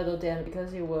with a little dent,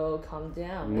 because it will come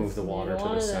down. Move the water to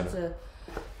the center.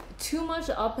 Too much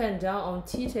up and down on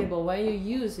tea table. When you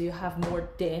use, you have more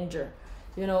danger,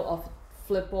 you know, of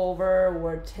flip over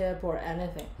or tip or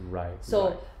anything. Right.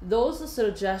 So those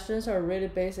suggestions are really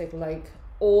basic, like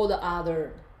all the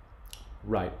other.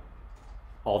 Right.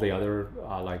 All the other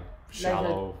like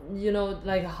shallow. Like you know,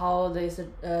 like how they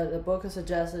the book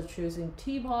suggests choosing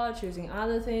teapot, choosing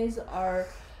other things are.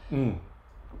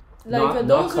 Like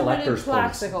those are really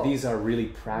practical. These are really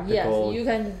practical. Yes, you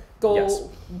can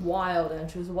go wild and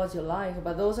choose what you like,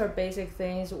 but those are basic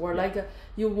things. Or like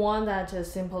you want that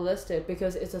simplistic,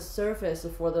 because it's a surface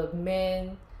for the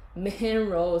main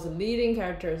roles, leading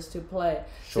characters to play.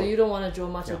 Sure. So you don't want to draw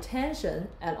much attention,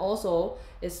 and also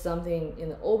it's something in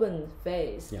the open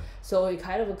phase. So it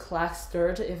kind of collects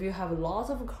dirt. If you have lots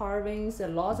of carvings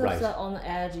and lots of stuff on the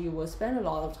edge, you will spend a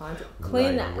lot of time to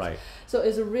clean that. Right. So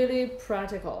it's a really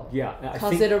practical I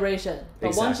consideration.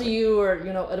 But once you are,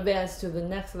 you know, advanced to the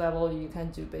next level, you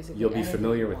can do basically you'll be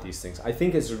familiar with these things. I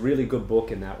think it's a really good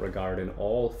book in that regard, and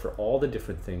for all the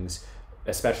different things,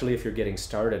 especially if you're getting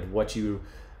started.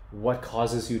 What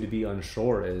causes you to be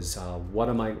unsure is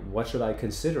what should I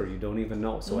consider? You don't even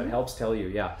know. So it helps tell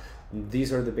you,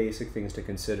 these are the basic things to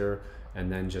consider, and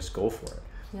then just go for it.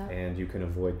 And you can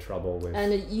avoid trouble with.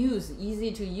 And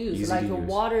easy to use, like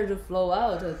water to flow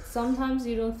out. Sometimes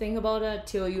you don't think about it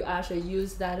till you actually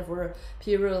use that for a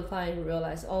period of time. You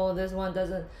realize, oh, this one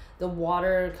doesn't. The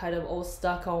water kind of all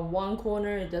stuck on one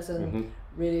corner. It doesn't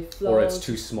really flow. Or it's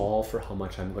too small for how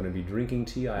much I'm going to be drinking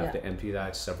tea. I have to empty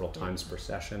that several times per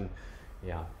session.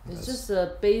 It's just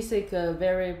a basic,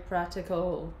 very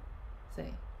practical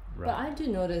thing. But I do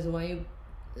notice when you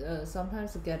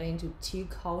sometimes get into tea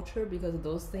culture, because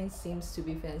those things seems to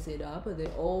be fancied up, they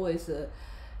always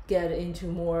get into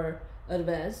more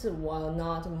advanced while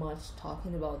not much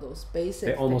talking about those basic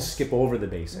They almost skip over the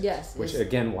basics. Yes. Which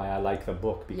again, why I like the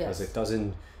book, because it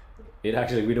doesn't, we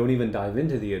don't even dive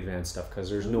into the advanced stuff, because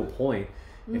there's no point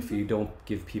if you don't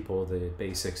give people the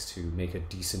basics to make a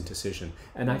decent decision.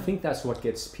 And I think that's what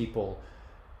gets people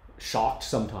shocked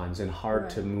sometimes and hard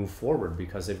to move forward,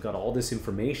 because they've got all this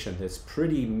information that's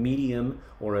pretty medium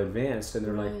or advanced, and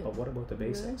they're like, but what about the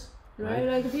basics? Right,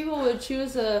 like people would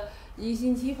choose a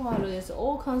using teapot is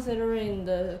all considering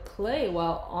the clay,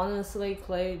 while honestly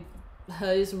clay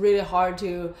is really hard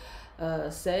to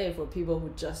say for people who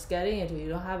just getting into it. You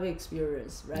don't have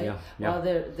experience, right? Well,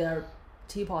 their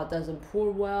teapot doesn't pour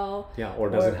well. Or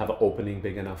doesn't have an opening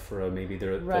big enough for maybe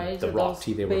the rock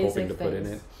tea they were hoping to put in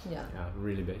it.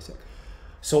 Really basic.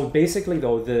 So basically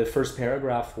though, the first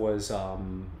paragraph was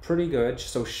pretty good.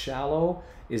 So shallow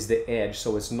is the edge,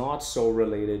 so it's not so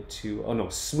related to,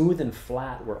 smooth and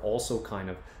flat were also kind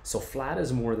of, so flat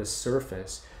is more the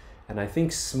surface, and I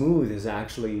think smooth is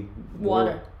actually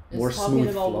water. More smooth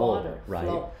about flow, water. Right?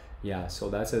 Flow. Yeah, so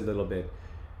that's a little bit,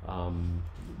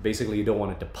 basically you don't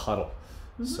want it to puddle.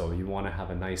 So you want to have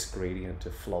a nice gradient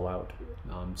to flow out.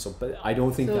 But I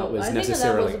don't think that was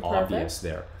necessarily obvious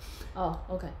there. Oh,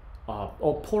 okay.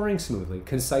 Pouring smoothly,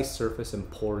 concise surface and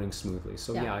pouring smoothly.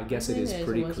 So yeah, I guess it is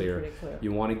pretty clear.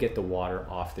 You want to get the water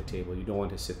off the table. You don't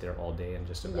want to sit there all day and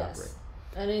just evaporate. Yes.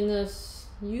 And in the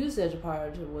usage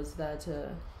part, was that...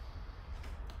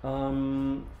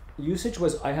 Usage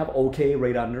was, I have okay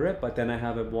right under it, but then I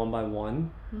have it 1 by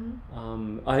 1.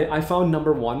 I found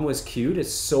number 1 was cute.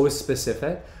 It's so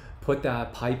specific. Put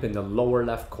that pipe in the lower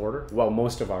left quarter. Well,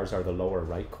 most of ours are the lower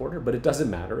right quarter, but it doesn't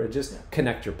matter. It just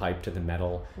connect your pipe to the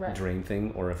metal drain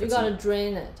thing, or if you gotta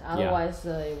drain it, otherwise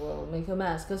it will make a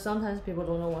mess. Because sometimes people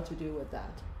don't know what to do with that.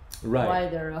 Right. Why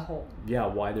there's a hole. Yeah,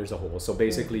 why there's a hole. So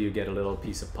basically, you get a little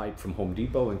piece of pipe from Home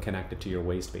Depot and connect it to your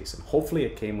waste basin. Hopefully,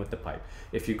 it came with the pipe.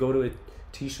 If you go to a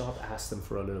tea shop, ask them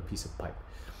for a little piece of pipe.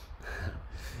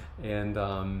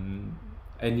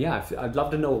 And yeah, I'd love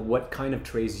to know what kind of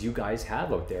trays you guys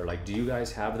have out there. Like, do you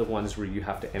guys have the ones where you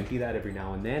have to empty that every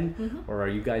now and then? Or are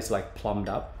you guys like plumbed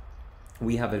up?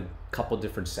 We have a couple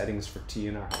different settings for tea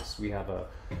in our house. We have a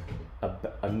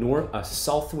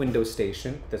south window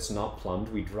station that's not plumbed.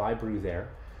 We dry brew there.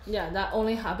 Yeah, that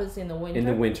only happens in the winter. In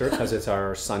the winter, because it's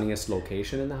our sunniest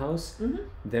location in the house.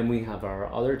 Then we have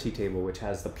our other tea table, which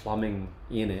has the plumbing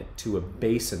in it to a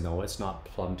basin, though. It's not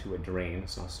plumbed to a drain.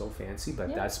 It's not so fancy,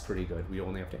 but that's pretty good. We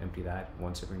only have to empty that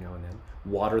once every now and then.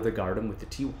 Water the garden with the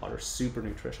tea water. Super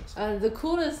nutritious. And the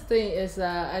coolest thing is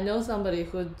that I know somebody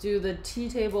who do the tea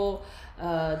table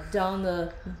down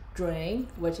the drain,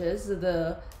 which is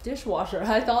the dishwasher.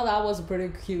 I thought that was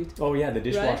pretty cute. Oh yeah, the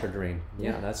dishwasher drain.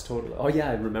 Yeah, that's totally. Oh yeah,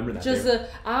 I remember that. Just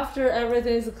after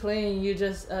everything's clean, you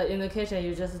just in the kitchen,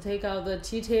 you just take out the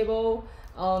tea table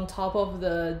on top of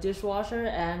the dishwasher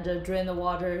and drain the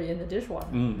water in the dishwasher.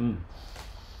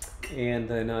 And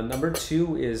then number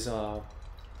 2 is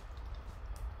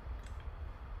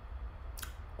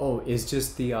is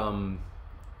just the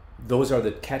those are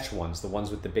the catch ones, the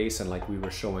ones with the basin like we were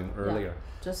showing earlier.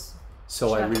 Just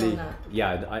so I really,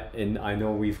 I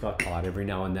know we've got caught every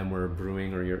now and then we're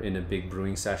brewing, or you're in a big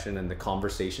brewing session and the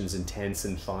conversation's intense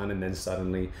and fun, and then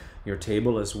suddenly your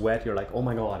table is wet. You're like, oh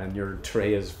my god, and your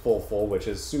tray is full, which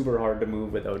is super hard to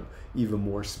move without even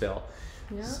more spill.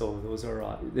 Yeah. So those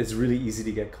are it's really easy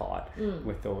to get caught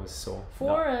with those. So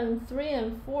 3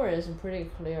 and 4 is pretty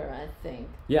clear, I think.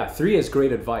 Yeah, 3 is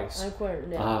great advice.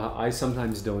 Yeah. I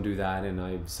sometimes don't do that, and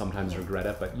I sometimes regret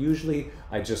it, but usually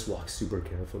I just walk super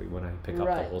carefully when I pick up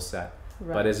the whole set.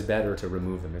 But it's better to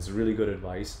remove them. It's really good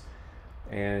advice.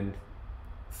 And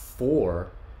 4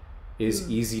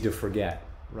 is easy to forget,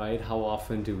 right? How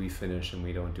often do we finish and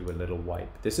we don't do a little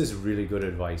wipe? This is really good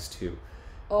advice too.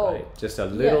 Right? Just a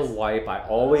little wipe. I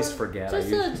always forget.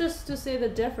 Just to say the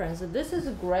difference. This is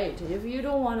great. If you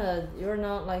don't want to, you're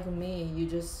not like me, you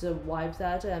just wipe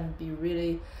that and be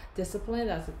really disciplined,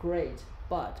 that's great.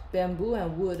 But bamboo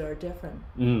and wood are different.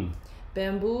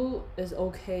 Bamboo is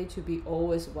okay to be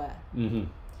always wet.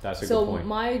 That's a good point.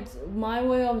 So my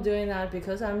way of doing that,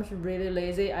 because I'm really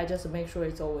lazy, I just make sure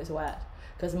it's always wet.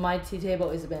 Because my tea table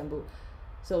is bamboo.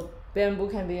 So bamboo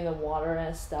can be in the water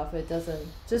and stuff. It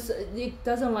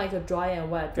doesn't like a dry and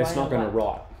wet. It's not going to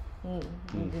rot.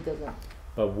 It doesn't.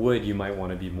 But wood, you might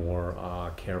want to be more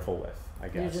careful with, I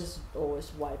guess. You just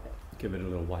always wipe it. Give it a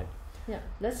little wipe. Yeah.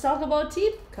 Let's talk about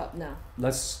teacup now.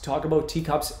 Let's talk about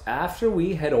teacups after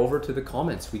we head over to the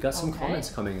comments. We got some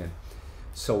comments coming in.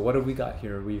 So what have we got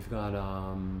here? We've got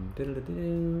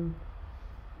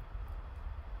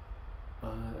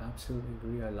absolutely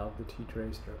agree. I love the tea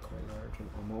trays. They're quite large. And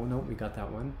no, we got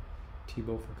that one.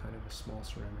 T-bow for kind of a small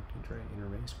ceramic tea tray. Inner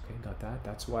race. Okay, got that.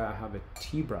 That's why I have a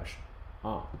tea brush.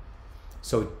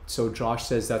 So Josh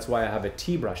says that's why I have a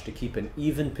tea brush, to keep an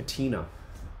even patina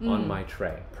on my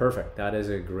tray. Perfect. That is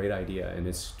a great idea, and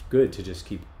it's good to just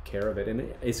keep care of it.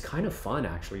 And it's kind of fun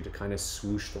actually to kind of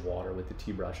swoosh the water with the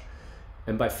tea brush.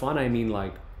 And by fun, I mean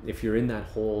like if you're in that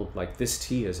whole, like this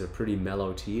tea is a pretty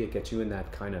mellow tea. It gets you in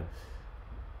that kind of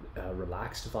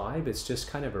relaxed vibe. It's just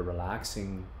kind of a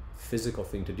relaxing physical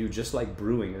thing to do, just like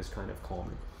brewing is kind of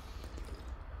calming.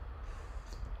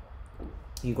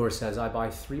 Igor says, I buy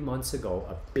 3 months ago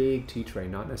a big tea tray,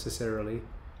 not necessary,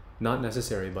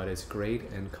 but it's great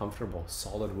and comfortable.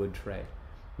 Solid wood tray.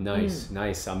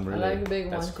 Nice. I'm really, I like a big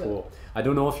that's one cool. too. I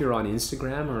don't know if you're on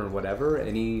Instagram or whatever,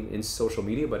 in social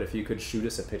media, but if you could shoot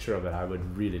us a picture of it, I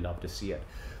would really love to see it.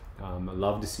 I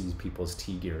love to see people's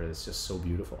tea gear. It's just so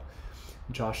beautiful.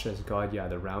 Josh says, God, yeah,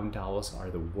 the round dowels are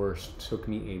the worst. Took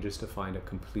me ages to find a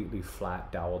completely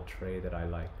flat dowel tray that I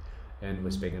liked and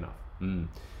was big enough.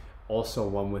 Also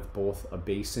one with both a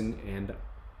basin and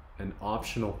an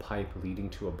optional pipe leading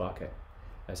to a bucket.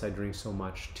 As I drink so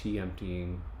much tea,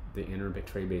 emptying the inner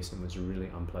tray basin was really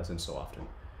unpleasant so often.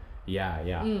 Yeah.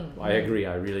 I agree.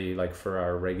 I really like, for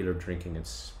our regular drinking,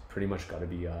 it's pretty much got to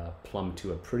be plumbed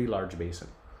to a pretty large basin.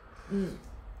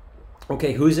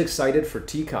 Okay, who's excited for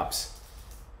teacups?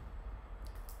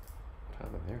 What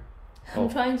happened there? I'm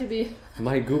trying to be...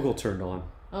 My Google turned on.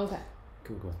 Okay.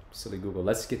 Google, silly Google.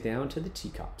 Let's get down to the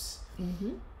teacups.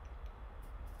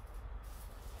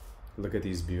 Look at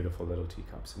these beautiful little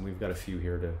teacups. And we've got a few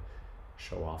here to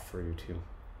show off for you too.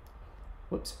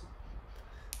 Whoops.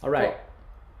 All right.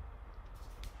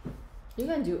 Well, you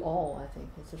can do all, I think.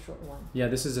 It's a short one. Yeah,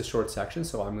 this is a short section,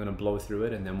 so I'm going to blow through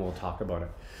it and then we'll talk about it.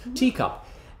 Teacup.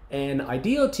 An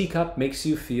ideal teacup makes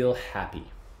you feel happy.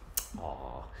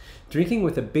 Aww. Drinking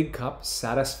with a big cup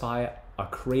satisfy a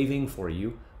craving for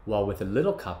you, while with a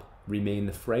little cup remain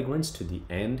the fragrance to the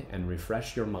end and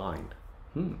refresh your mind.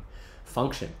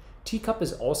 Function. Teacup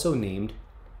is also named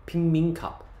Pingming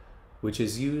cup, which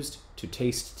is used to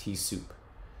taste tea soup.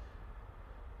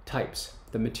 Types.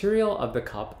 The material of the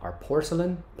cup are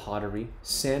porcelain, pottery,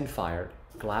 sand-fired,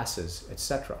 glasses,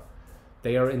 etc.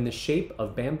 They are in the shape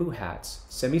of bamboo hats,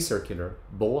 semicircular,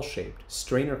 bowl-shaped,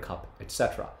 strainer cup,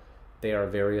 etc. They are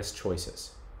various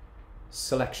choices.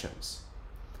 Selections.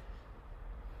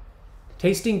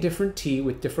 Tasting different tea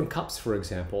with different cups, for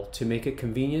example, to make it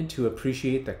convenient to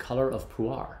appreciate the color of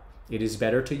pu'er. It is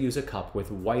better to use a cup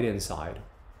with white inside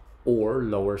or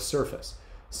lower surface.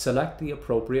 Select the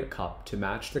appropriate cup to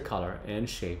match the color and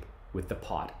shape with the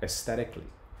pot aesthetically.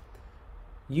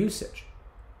 Usage.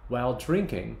 While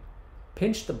drinking,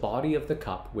 pinch the body of the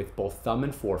cup with both thumb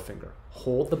and forefinger.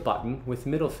 Hold the button with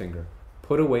middle finger.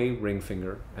 Put away ring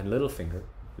finger and little finger.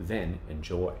 Then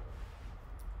enjoy.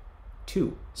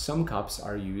 2. Some cups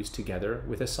are used together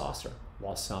with a saucer,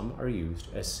 while some are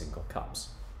used as single cups.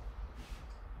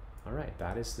 All right,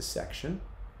 that is the section.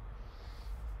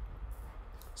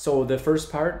 So the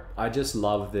first part, I just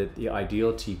love that the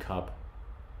ideal teacup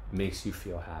makes you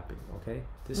feel happy. Okay,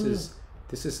 this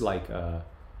is like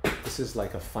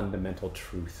a fundamental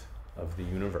truth of the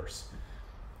universe.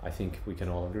 I think we can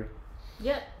all agree.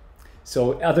 Yeah.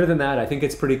 So other than that, I think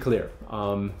it's pretty clear.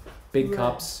 Big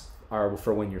cups are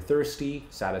for when you're thirsty,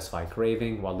 satisfy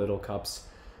craving, while little cups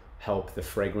help the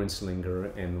fragrance linger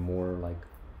and more like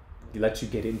let you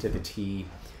get into the tea,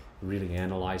 really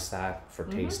analyze that for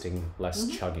tasting, less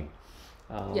chugging.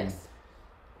 Yes.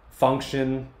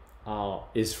 Function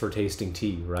is for tasting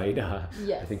tea, right?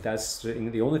 Yes. I think that's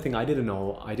the only thing I didn't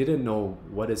know. I didn't know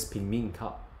what is Pingming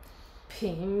cup.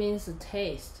 Ping means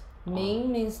taste.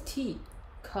 Ming means tea.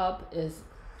 Cup is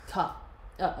cup.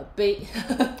 Bei.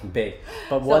 Bei.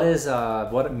 But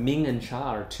what Ming and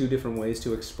Cha are two different ways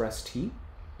to express tea?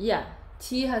 Yeah.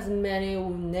 Tea has many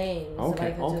names.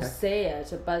 Okay, just say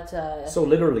it, but so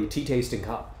literally tea tasting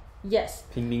cup. Yes.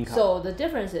 Pingming cup. So the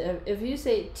difference is if you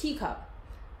say teacup,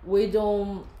 we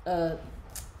don't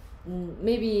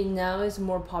maybe now it's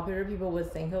more popular, people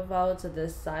would think about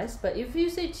this size, but if you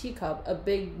say teacup, a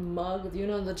big mug, you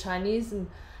know, the Chinese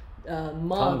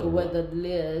mug tumbler, with the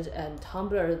lid and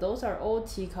tumbler, those are all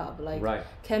teacup. Like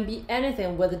can be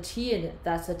anything with a tea in it,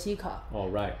 that's a teacup. Oh,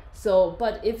 right. So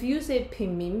but if you say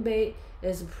Pingmingbei,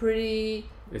 it's pretty,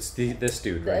 it's this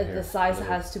dude right here. The size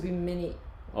has to be mini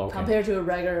compared to a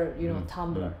regular, you know,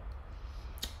 tumbler.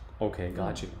 Okay,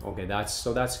 got you. Okay,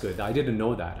 that's good. I didn't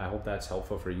know that. I hope that's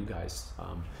helpful for you guys.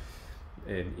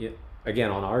 Again,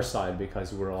 on our side,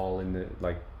 because we're all in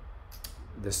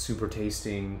the super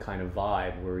tasting kind of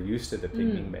vibe, we're used to the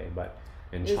Pingmingbei, but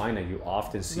in China you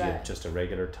often see it just a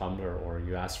regular tumbler, or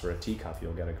you ask for a teacup,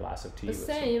 you'll get a glass of tea.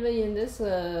 But even in this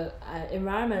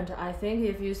environment, I think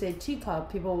if you say teacup,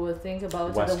 people will think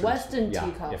about the Western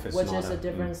teacup, which is a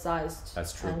different size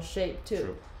and shape too.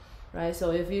 True. Right,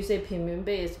 so if you say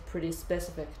Pingmingbei, it's pretty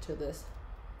specific to this.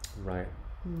 Right.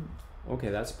 Okay,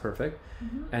 that's perfect.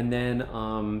 And then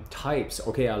types.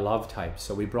 Okay, I love types.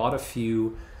 So we brought a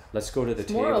few. Let's go to the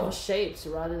table. More of shapes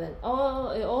rather than...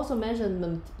 Oh, it also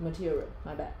mentioned material.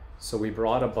 My bad. So we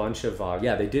brought a bunch of...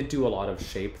 yeah, they did do a lot of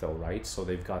shape though, right? So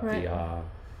they've got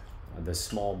the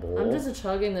small bowl. I'm just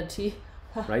chugging the tea.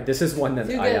 Right, this is one that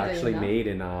I actually made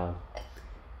in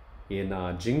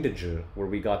Jingdezhi, where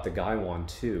we got the Gaiwan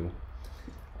too.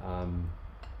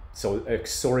 So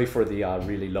sorry for the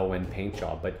really low-end paint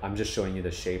job, but I'm just showing you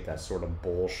the shape, that sort of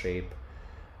bowl shape.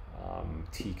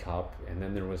 Teacup, and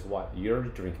then there was what you're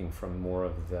drinking from, more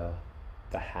of the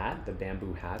hat, the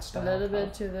bamboo hat style. A little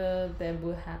bit to the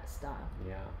bamboo hat style.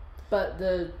 Yeah. But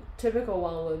the typical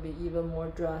one would be even more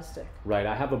drastic. Right.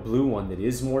 I have a blue one that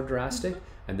is more drastic,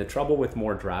 and the trouble with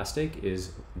more drastic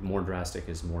is more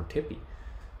tippy.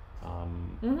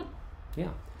 Yeah.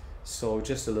 So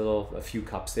just a few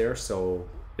cups there. So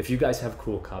if you guys have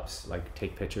cool cups, like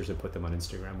take pictures and put them on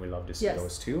Instagram. We love to see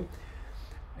those too.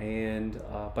 And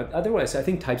but otherwise, I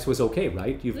think types was okay,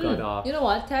 right? You've got you know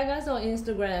what? Tag us on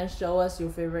Instagram and show us your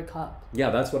favorite cup.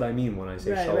 yeah, that's what I mean when I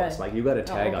say show us. Like you got to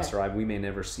tag us, or we may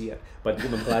never see it. But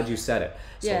I'm glad you said it.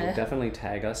 So definitely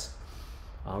tag us.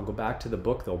 I'll go back to the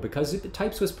book though, because the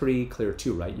types was pretty clear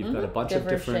too, right? You've got a bunch of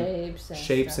different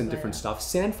shapes and different stuff.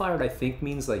 Sand-fired, I think,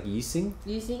 means like yeasting,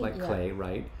 like clay,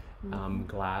 right?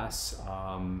 Glass,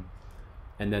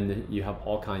 and then you have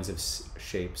all kinds of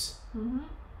shapes.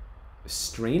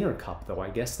 Strainer cup though, I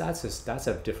guess that's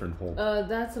a different whole.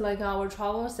 That's like our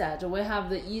travel set. We have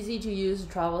the easy to use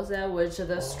travel set, which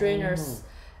the strainers,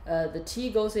 the tea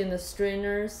goes in the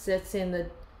strainer, sits in the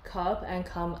cup, and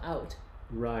come out.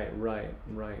 Right.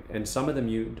 And some of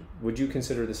them, would you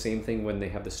consider the same thing when they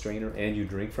have the strainer and you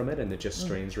drink from it and it just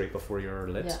strains right before your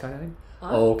lips, kind of thing?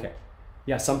 Oh, okay.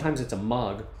 Yeah, sometimes it's a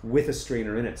mug with a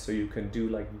strainer in it, so you can do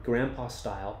like grandpa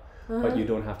style, but you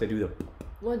don't have to do the.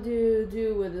 What do you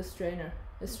do with the strainer?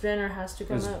 The strainer has to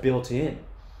come out. It's built in.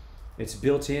 It's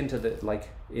built into the, like,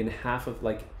 in half of,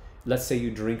 like, let's say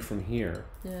you drink from here.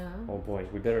 Yeah. Oh boy,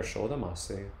 we better show them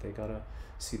us. They gotta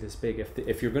see this big.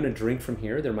 If you're gonna drink from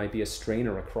here, there might be a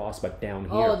strainer across, but down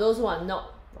here. Oh, those one, no.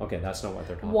 Okay, that's not what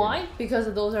they're talking Why? about.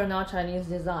 Because those are not Chinese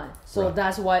design. So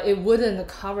that's why it wouldn't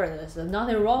cover this.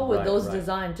 Nothing wrong with those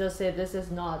designs. Just say this is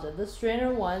not. The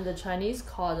strainer one, the Chinese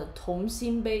call it Tong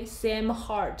Xin Bei, same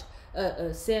heart.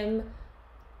 Same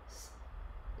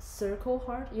circle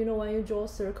heart. You know when you draw a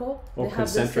circle? Oh,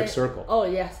 concentric circle. Oh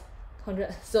yes,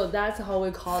 so that's how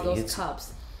we call those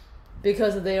cups,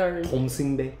 because they are. Tong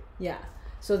Xin Bei. Yeah,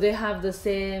 so they have the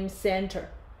same center,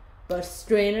 but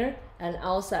strainer and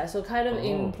outside. So kind of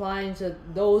implying to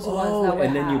those ones that we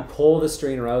and then you pull the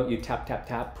strainer out. You tap tap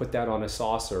tap. Put that on a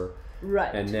saucer.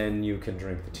 Right. And then you can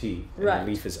drink the tea. And the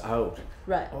leaf is out.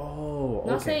 Right. Oh, okay.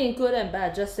 Not saying good and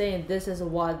bad, just saying this is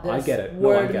what this I get it.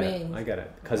 word means. I get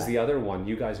it. Because the other one,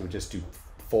 you guys would just do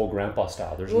full grandpa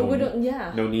style. There's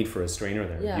no need for a strainer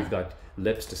there. Yeah. You've got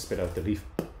lips to spit out the leaf.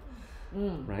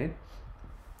 Right?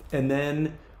 And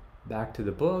then back to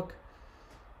the book.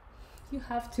 You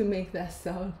have to make that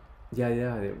sound.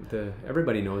 Yeah.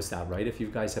 Everybody knows that, right? If you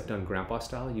guys have done grandpa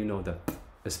style, you know the...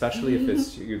 Especially if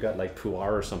it's you got like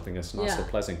pu'er or something that's not so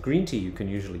pleasant. Green tea, you can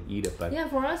usually eat it, but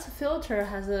for us, filter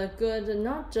has a good,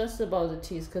 not just about the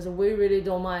teas, because we really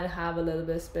don't mind have a little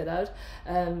bit spit out,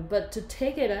 but to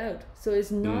take it out, so it's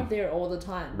not there all the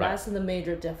time. Right. That's the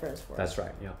major difference for us. That's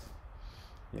right.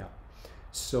 Yeah.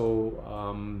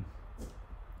 So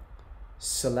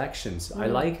selections. I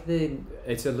like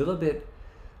it's a little bit,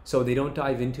 so they don't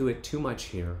dive into it too much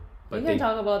here. But we can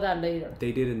talk about that later.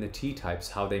 They did in the tea types,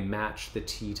 how they match the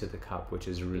tea to the cup, which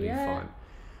is really fun.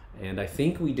 And I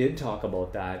think we did talk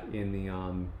about that in the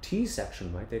tea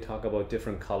section, right? They talk about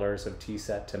different colors of tea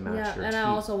set to match your tea. And I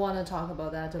also want to talk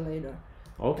about that later.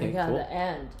 Okay, cool. At the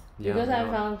end. Because I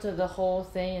found the whole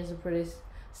thing is pretty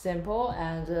simple,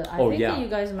 and I think that you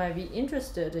guys might be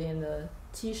interested in the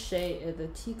tea shape, the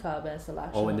teacup and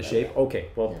selection. Oh, in the shape?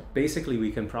 Okay, well, basically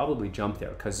we can probably jump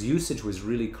there, because usage was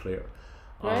really clear.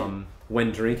 Right.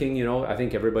 When drinking, I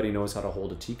think everybody knows how to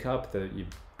hold a teacup. You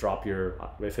drop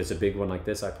if it's a big one like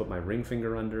this, I put my ring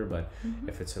finger under, but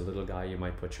if it's a little guy, you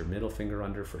might put your middle finger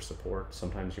under for support.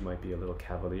 Sometimes you might be a little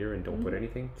cavalier and don't put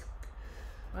anything.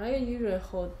 I usually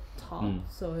hold top,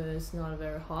 so it's not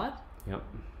very hot. Yep.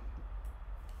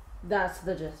 That's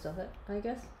the gist of it, I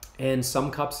guess. And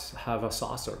some cups have a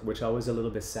saucer, which I was a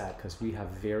little bit sad, because we have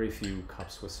very few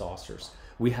cups with saucers.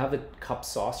 We have a cup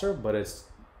saucer, but it's...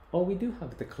 Oh, we do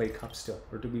have the clay cup still,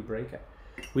 or did we break it?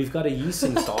 We've got a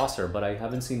yeasting saucer, but I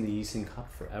haven't seen the yeasting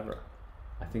cup forever.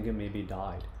 I think it maybe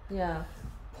died. Yeah.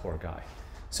 Poor guy.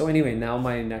 So anyway, now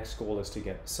my next goal is to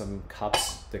get some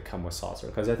cups that come with saucer,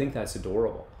 because I think that's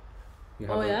adorable.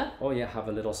 Have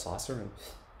a little saucer, and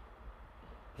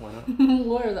why not?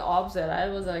 We're the opposite. I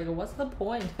was like, what's the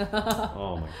point?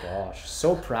 Oh my gosh,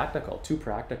 so practical, too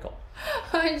practical.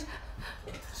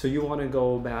 So you want to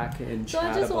go back and chat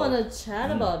about... So I just want to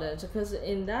chat about it, because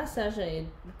in that session, it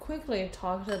quickly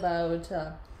talked about,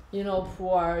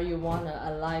 pu'er, you want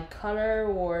a light color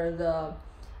or the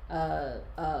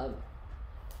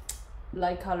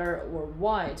light color or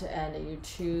white, and you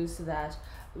choose that.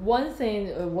 One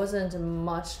thing wasn't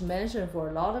much mentioned for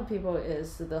a lot of people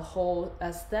is the whole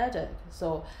aesthetic.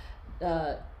 So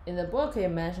in the book, it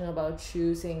mentioned about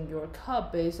choosing your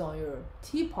cup based on your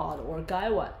teapot or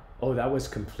gaiwan. Oh, that was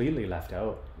completely left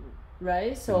out.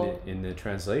 Right? So in the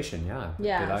translation, yeah.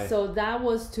 Yeah, so that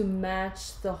was to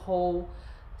match the whole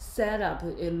setup.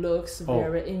 It looks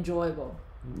very enjoyable.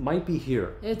 Might be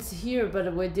here. It's here,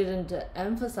 but we didn't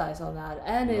emphasize on that.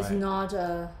 And it's not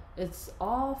it's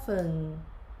often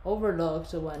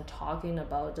overlooked when talking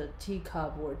about the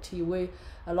teacup or tea.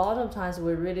 A lot of times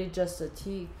we really just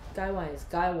tea gaiwan is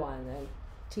gaiwan and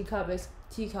teacup is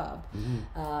teacup.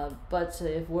 But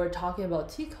if we're talking about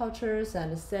tea cultures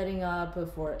and setting up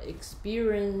for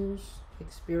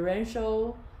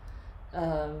experiential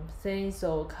things,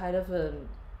 so kind of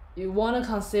you want to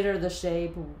consider the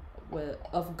shape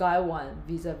of gaiwan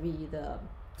vis-a-vis the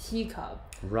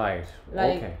teacup. Right.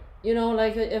 Like, okay. You know,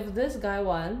 like if this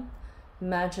gaiwan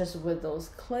matches with those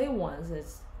clay ones,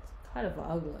 it's kind of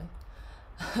ugly.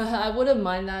 I wouldn't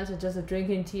mind that just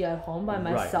drinking tea at home by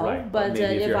myself, right. but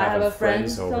if I have a friend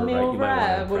coming over,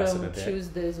 I wouldn't choose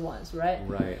these ones, right?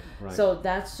 Right. So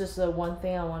that's just one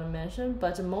thing I want to mention.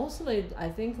 But mostly, I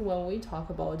think when we talk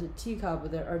about the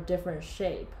teacup, there are different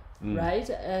shape, right?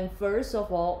 And first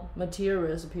of all,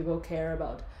 materials people care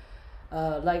about.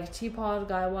 Like teapot,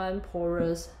 gaiwan,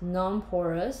 porous,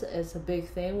 non-porous is a big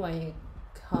thing when it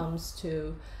comes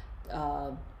to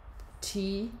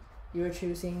tea. You're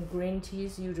choosing green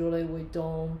teas. Usually we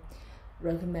don't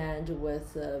recommend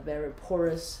with very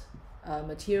porous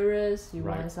materials. You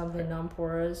want something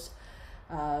non-porous,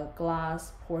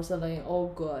 glass, porcelain, all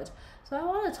good. So I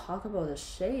want to talk about the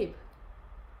shape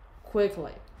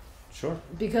quickly. Sure.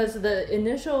 Because the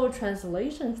initial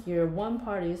translation here, one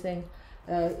part is saying,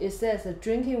 it says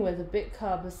drinking with a big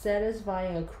cup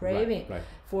satisfying a craving. Right.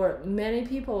 For many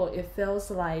people, it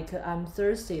feels like I'm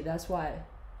thirsty. That's why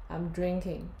I'm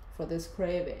drinking for this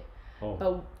craving. Oh,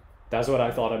 but that's what I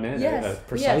thought I meant. Yes,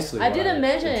 precisely. yes. I didn't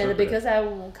mention it because I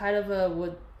kind of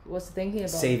was thinking about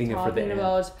saving it for the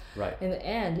about right. In the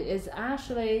end. It's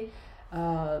actually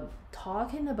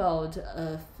talking about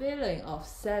a feeling of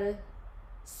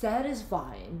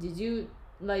satisfying. Did you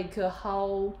like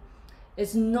how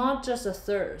it's not just a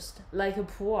thirst? Like a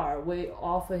pu'er, we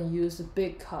often use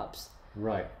big cups.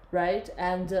 Right,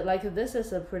 and like this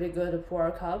is a pretty good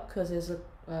pu'er cup because it's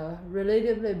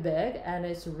relatively big and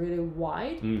it's really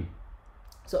wide.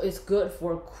 So it's good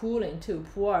for cooling too.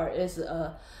 Pu'er is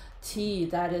a tea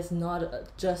that is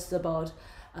not just about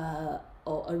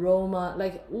aroma.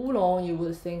 Like oolong you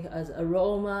would think as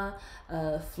aroma,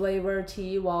 flavor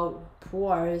tea, while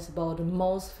pu'er is about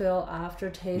mouthfeel,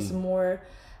 aftertaste, more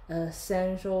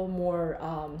sensual, more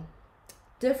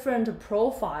different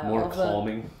profile, more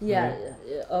calming.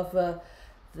 Of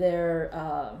their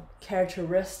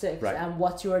characteristics and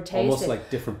what you're tasting. Almost like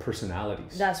different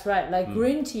personalities. That's right. Like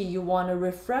green tea, you want to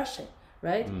refresh it,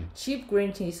 right? Cheap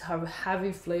green teas have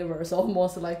heavy flavors,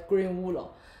 almost like green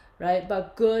oolong, right?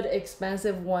 But good,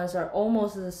 expensive ones are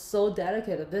almost so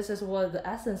delicate. This is what the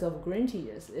essence of green tea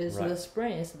is the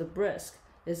spring, it's the brisk,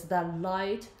 it's that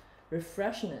light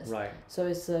refreshness. Right. So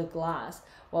it's a glass.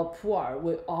 While pu'er,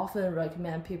 we often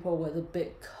recommend people with the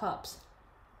big cups.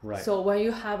 Right. So when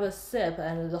you have a sip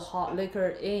and the hot liquor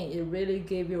in, it really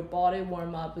give your body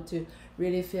warm up to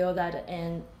really feel that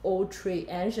old tree,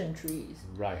 ancient trees.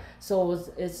 Right. So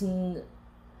it's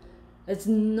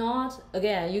not,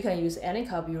 again, you can use any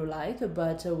cup you like,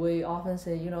 but we often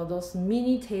say, those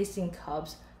mini tasting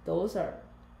cups, those are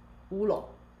oolong.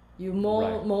 You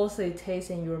mostly taste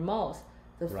in your mouth.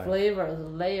 The flavor, the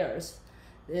layers,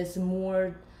 is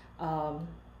more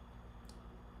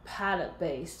palate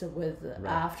based with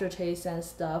aftertaste and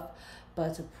stuff.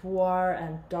 But pu'er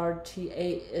and dark tea,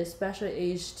 especially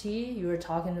aged tea, you're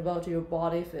talking about your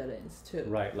body feelings too.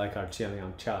 Right, like our Qian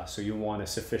Liang cha. So you want a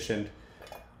sufficient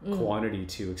quantity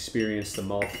to experience the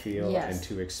mouthfeel and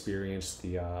to experience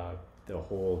the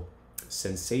whole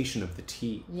sensation of the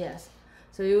tea. Yes.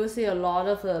 So you will see a lot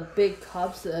of big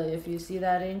cups. If you see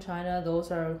that in China,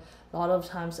 those are a lot of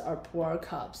times are pu'er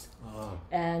cups.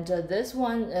 And this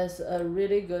one is a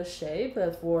really good shape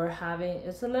for having.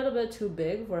 It's a little bit too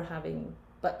big for having,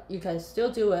 but you can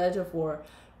still do it for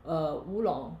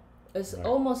oolong. It's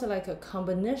almost like a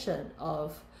combination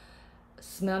of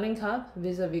smelling cup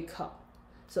vis-a-vis cup.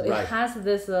 So it has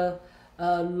this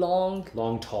long,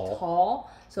 tall.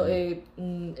 So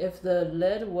if the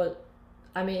lid would.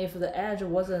 If the edge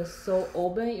wasn't so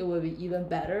open, it would be even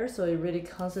better. So it really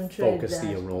concentrates focus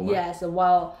the aroma. Yes,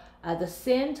 while at the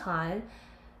same time,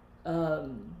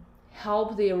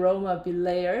 help the aroma be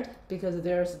layered because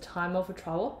there's a time of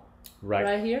travel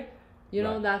right here. You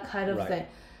know, that kind of thing.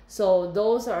 So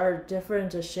those are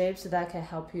different shapes that can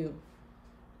help you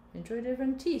enjoy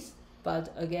different teas.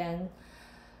 But again,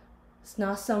 it's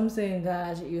not something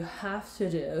that you have to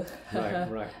do.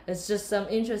 Right. It's just some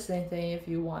interesting thing if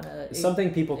you want to.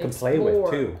 Something people can play with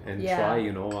too and try.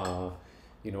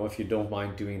 If you don't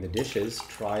mind doing the dishes,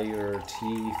 try your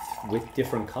tea with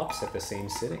different cups at the same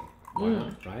sitting. Why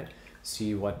not? Right.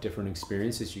 See what different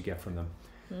experiences you get from them.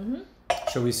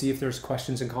 Shall we see if there's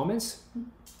questions and comments?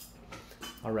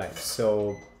 All right,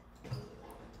 so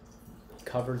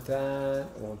covered that,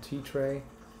 little tea tray.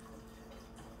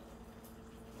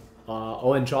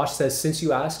 Oh, and Josh says, since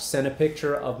you asked, send a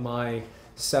picture of my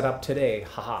setup today.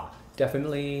 Haha,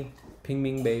 definitely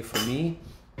Pingming Bei for me,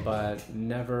 but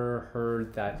never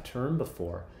heard that term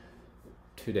before.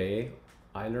 Today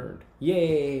I learned.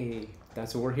 Yay!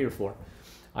 That's what we're here for.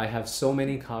 I have so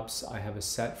many cups. I have a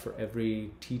set for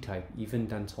every tea type, even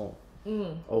Danton.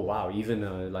 Oh wow,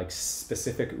 even like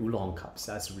specific oolong cups.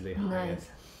 That's really high.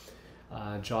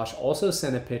 Nice. Josh also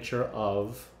sent a picture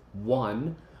of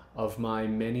one of my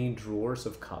many drawers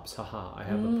of cups. Haha, I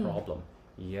have a problem.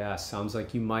 Yeah, sounds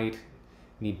like you might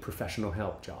need professional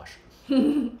help, Josh.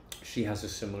 She has a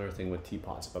similar thing with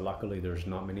teapots, but luckily there's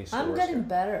not many stores. I'm getting here.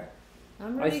 better.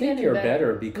 I'm really I think getting you're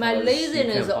better because my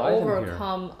laziness you can't buy them here.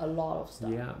 overcome a lot of stuff.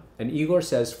 Yeah, and Igor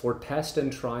says, for test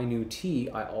and try new tea,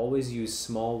 I always use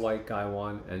small white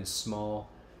gaiwan and small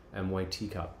and white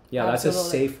teacup. Yeah, Absolutely. that's a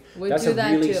safe. That's a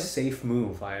really safe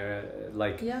move. I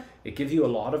like. Yeah. It gives you a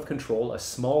lot of control. A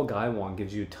small gaiwan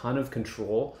gives you a ton of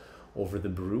control over the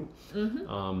brew.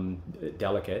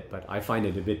 Delicate, but I find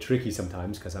it a bit tricky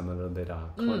sometimes because I'm a little bit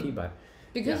clunky. But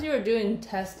because you're doing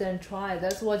test and try,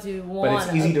 that's what you want. But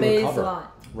it's easy to recover, baseline.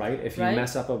 right? If you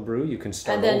mess up a brew, you can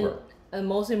start and then, over. And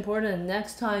most important,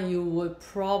 next time you would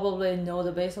probably know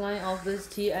the baseline of this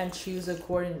tea and choose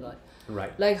accordingly.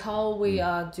 Right. Like how we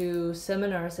do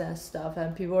seminars and stuff,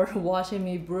 and people are watching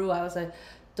me brew. I was like,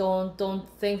 don't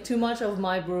think too much of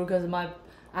my brew because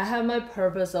I have my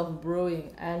purpose of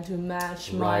brewing and to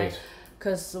match my.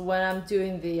 Because when I'm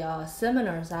doing the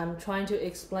seminars, I'm trying to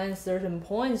explain certain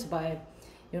points by,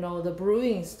 the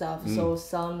brewing stuff. So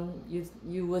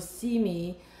you will see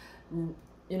me,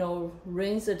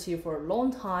 rinse a tea for a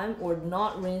long time, or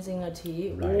not rinsing a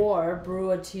tea, or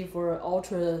brew a tea for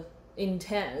ultra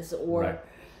intense or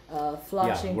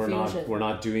flushing fusion. We're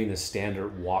not doing the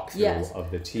standard walkthrough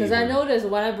of the tea. Because I noticed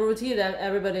when I brew tea that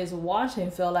everybody is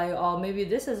watching feel like, oh, maybe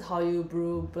this is how you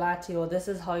brew black tea or this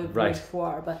is how you brew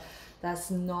pu'er, but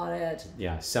that's not it.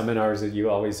 Yeah, seminars that you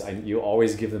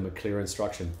always give them a clear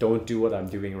instruction. Don't do what I'm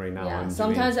doing right now. Yeah,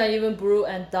 sometimes I even brew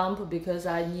and dump because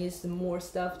I need some more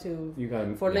stuff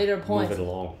for later points. Move it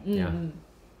along. Yeah.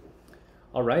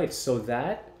 All right, so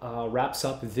that wraps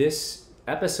up this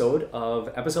episode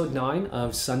 9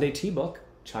 of Sunday Tea Book,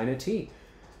 China Tea.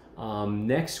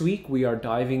 Next week we are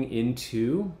diving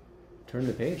into, turn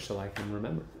the page so I can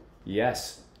remember.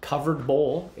 Yes, covered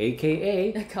bowl,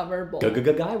 aka covered bowl.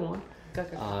 Gaiwan.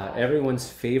 Everyone's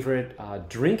favorite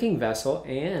drinking vessel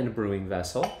and brewing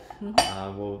vessel.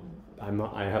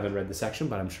 I haven't read the section,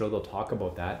 but I'm sure they'll talk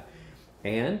about that.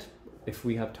 And if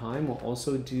we have time, we'll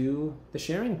also do the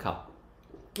sharing cup,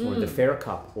 or the fair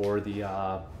cup, or the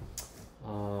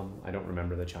I don't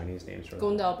remember the Chinese names for that.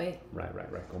 Gongdao Bei. Right.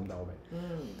 Gongdao Bei.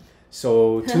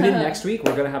 So tune in next week.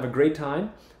 We're gonna have a great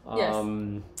time.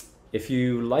 Yes. If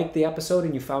you liked the episode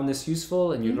and you found this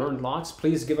useful and you learned lots,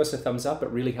 please give us a thumbs up. It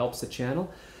really helps the channel.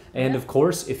 And of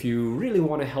course, if you really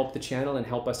want to help the channel and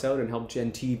help us out and help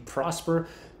ZhenTea prosper,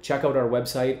 check out our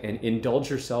website and indulge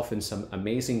yourself in some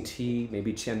amazing tea,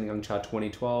 maybe Qian Liang Cha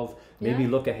 2012. Maybe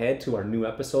look ahead to our new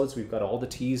episodes. We've got all the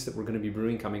teas that we're going to be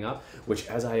brewing coming up, which,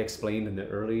 as I explained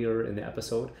earlier in the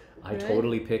episode, I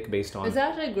totally pick based on... It's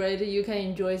actually great. You can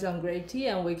enjoy some great tea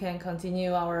and we can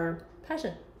continue our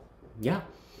passion. Yeah.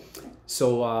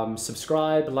 So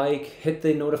subscribe, like, hit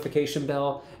the notification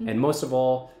bell, and most of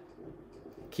all,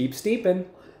 keep steeping.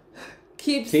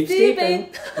 Keep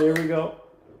steeping. Here we go.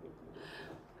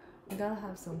 I gotta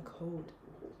have some code.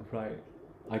 Right.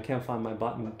 I can't find my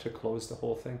button to close the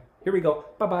whole thing. Here we go.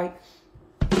 Bye-bye.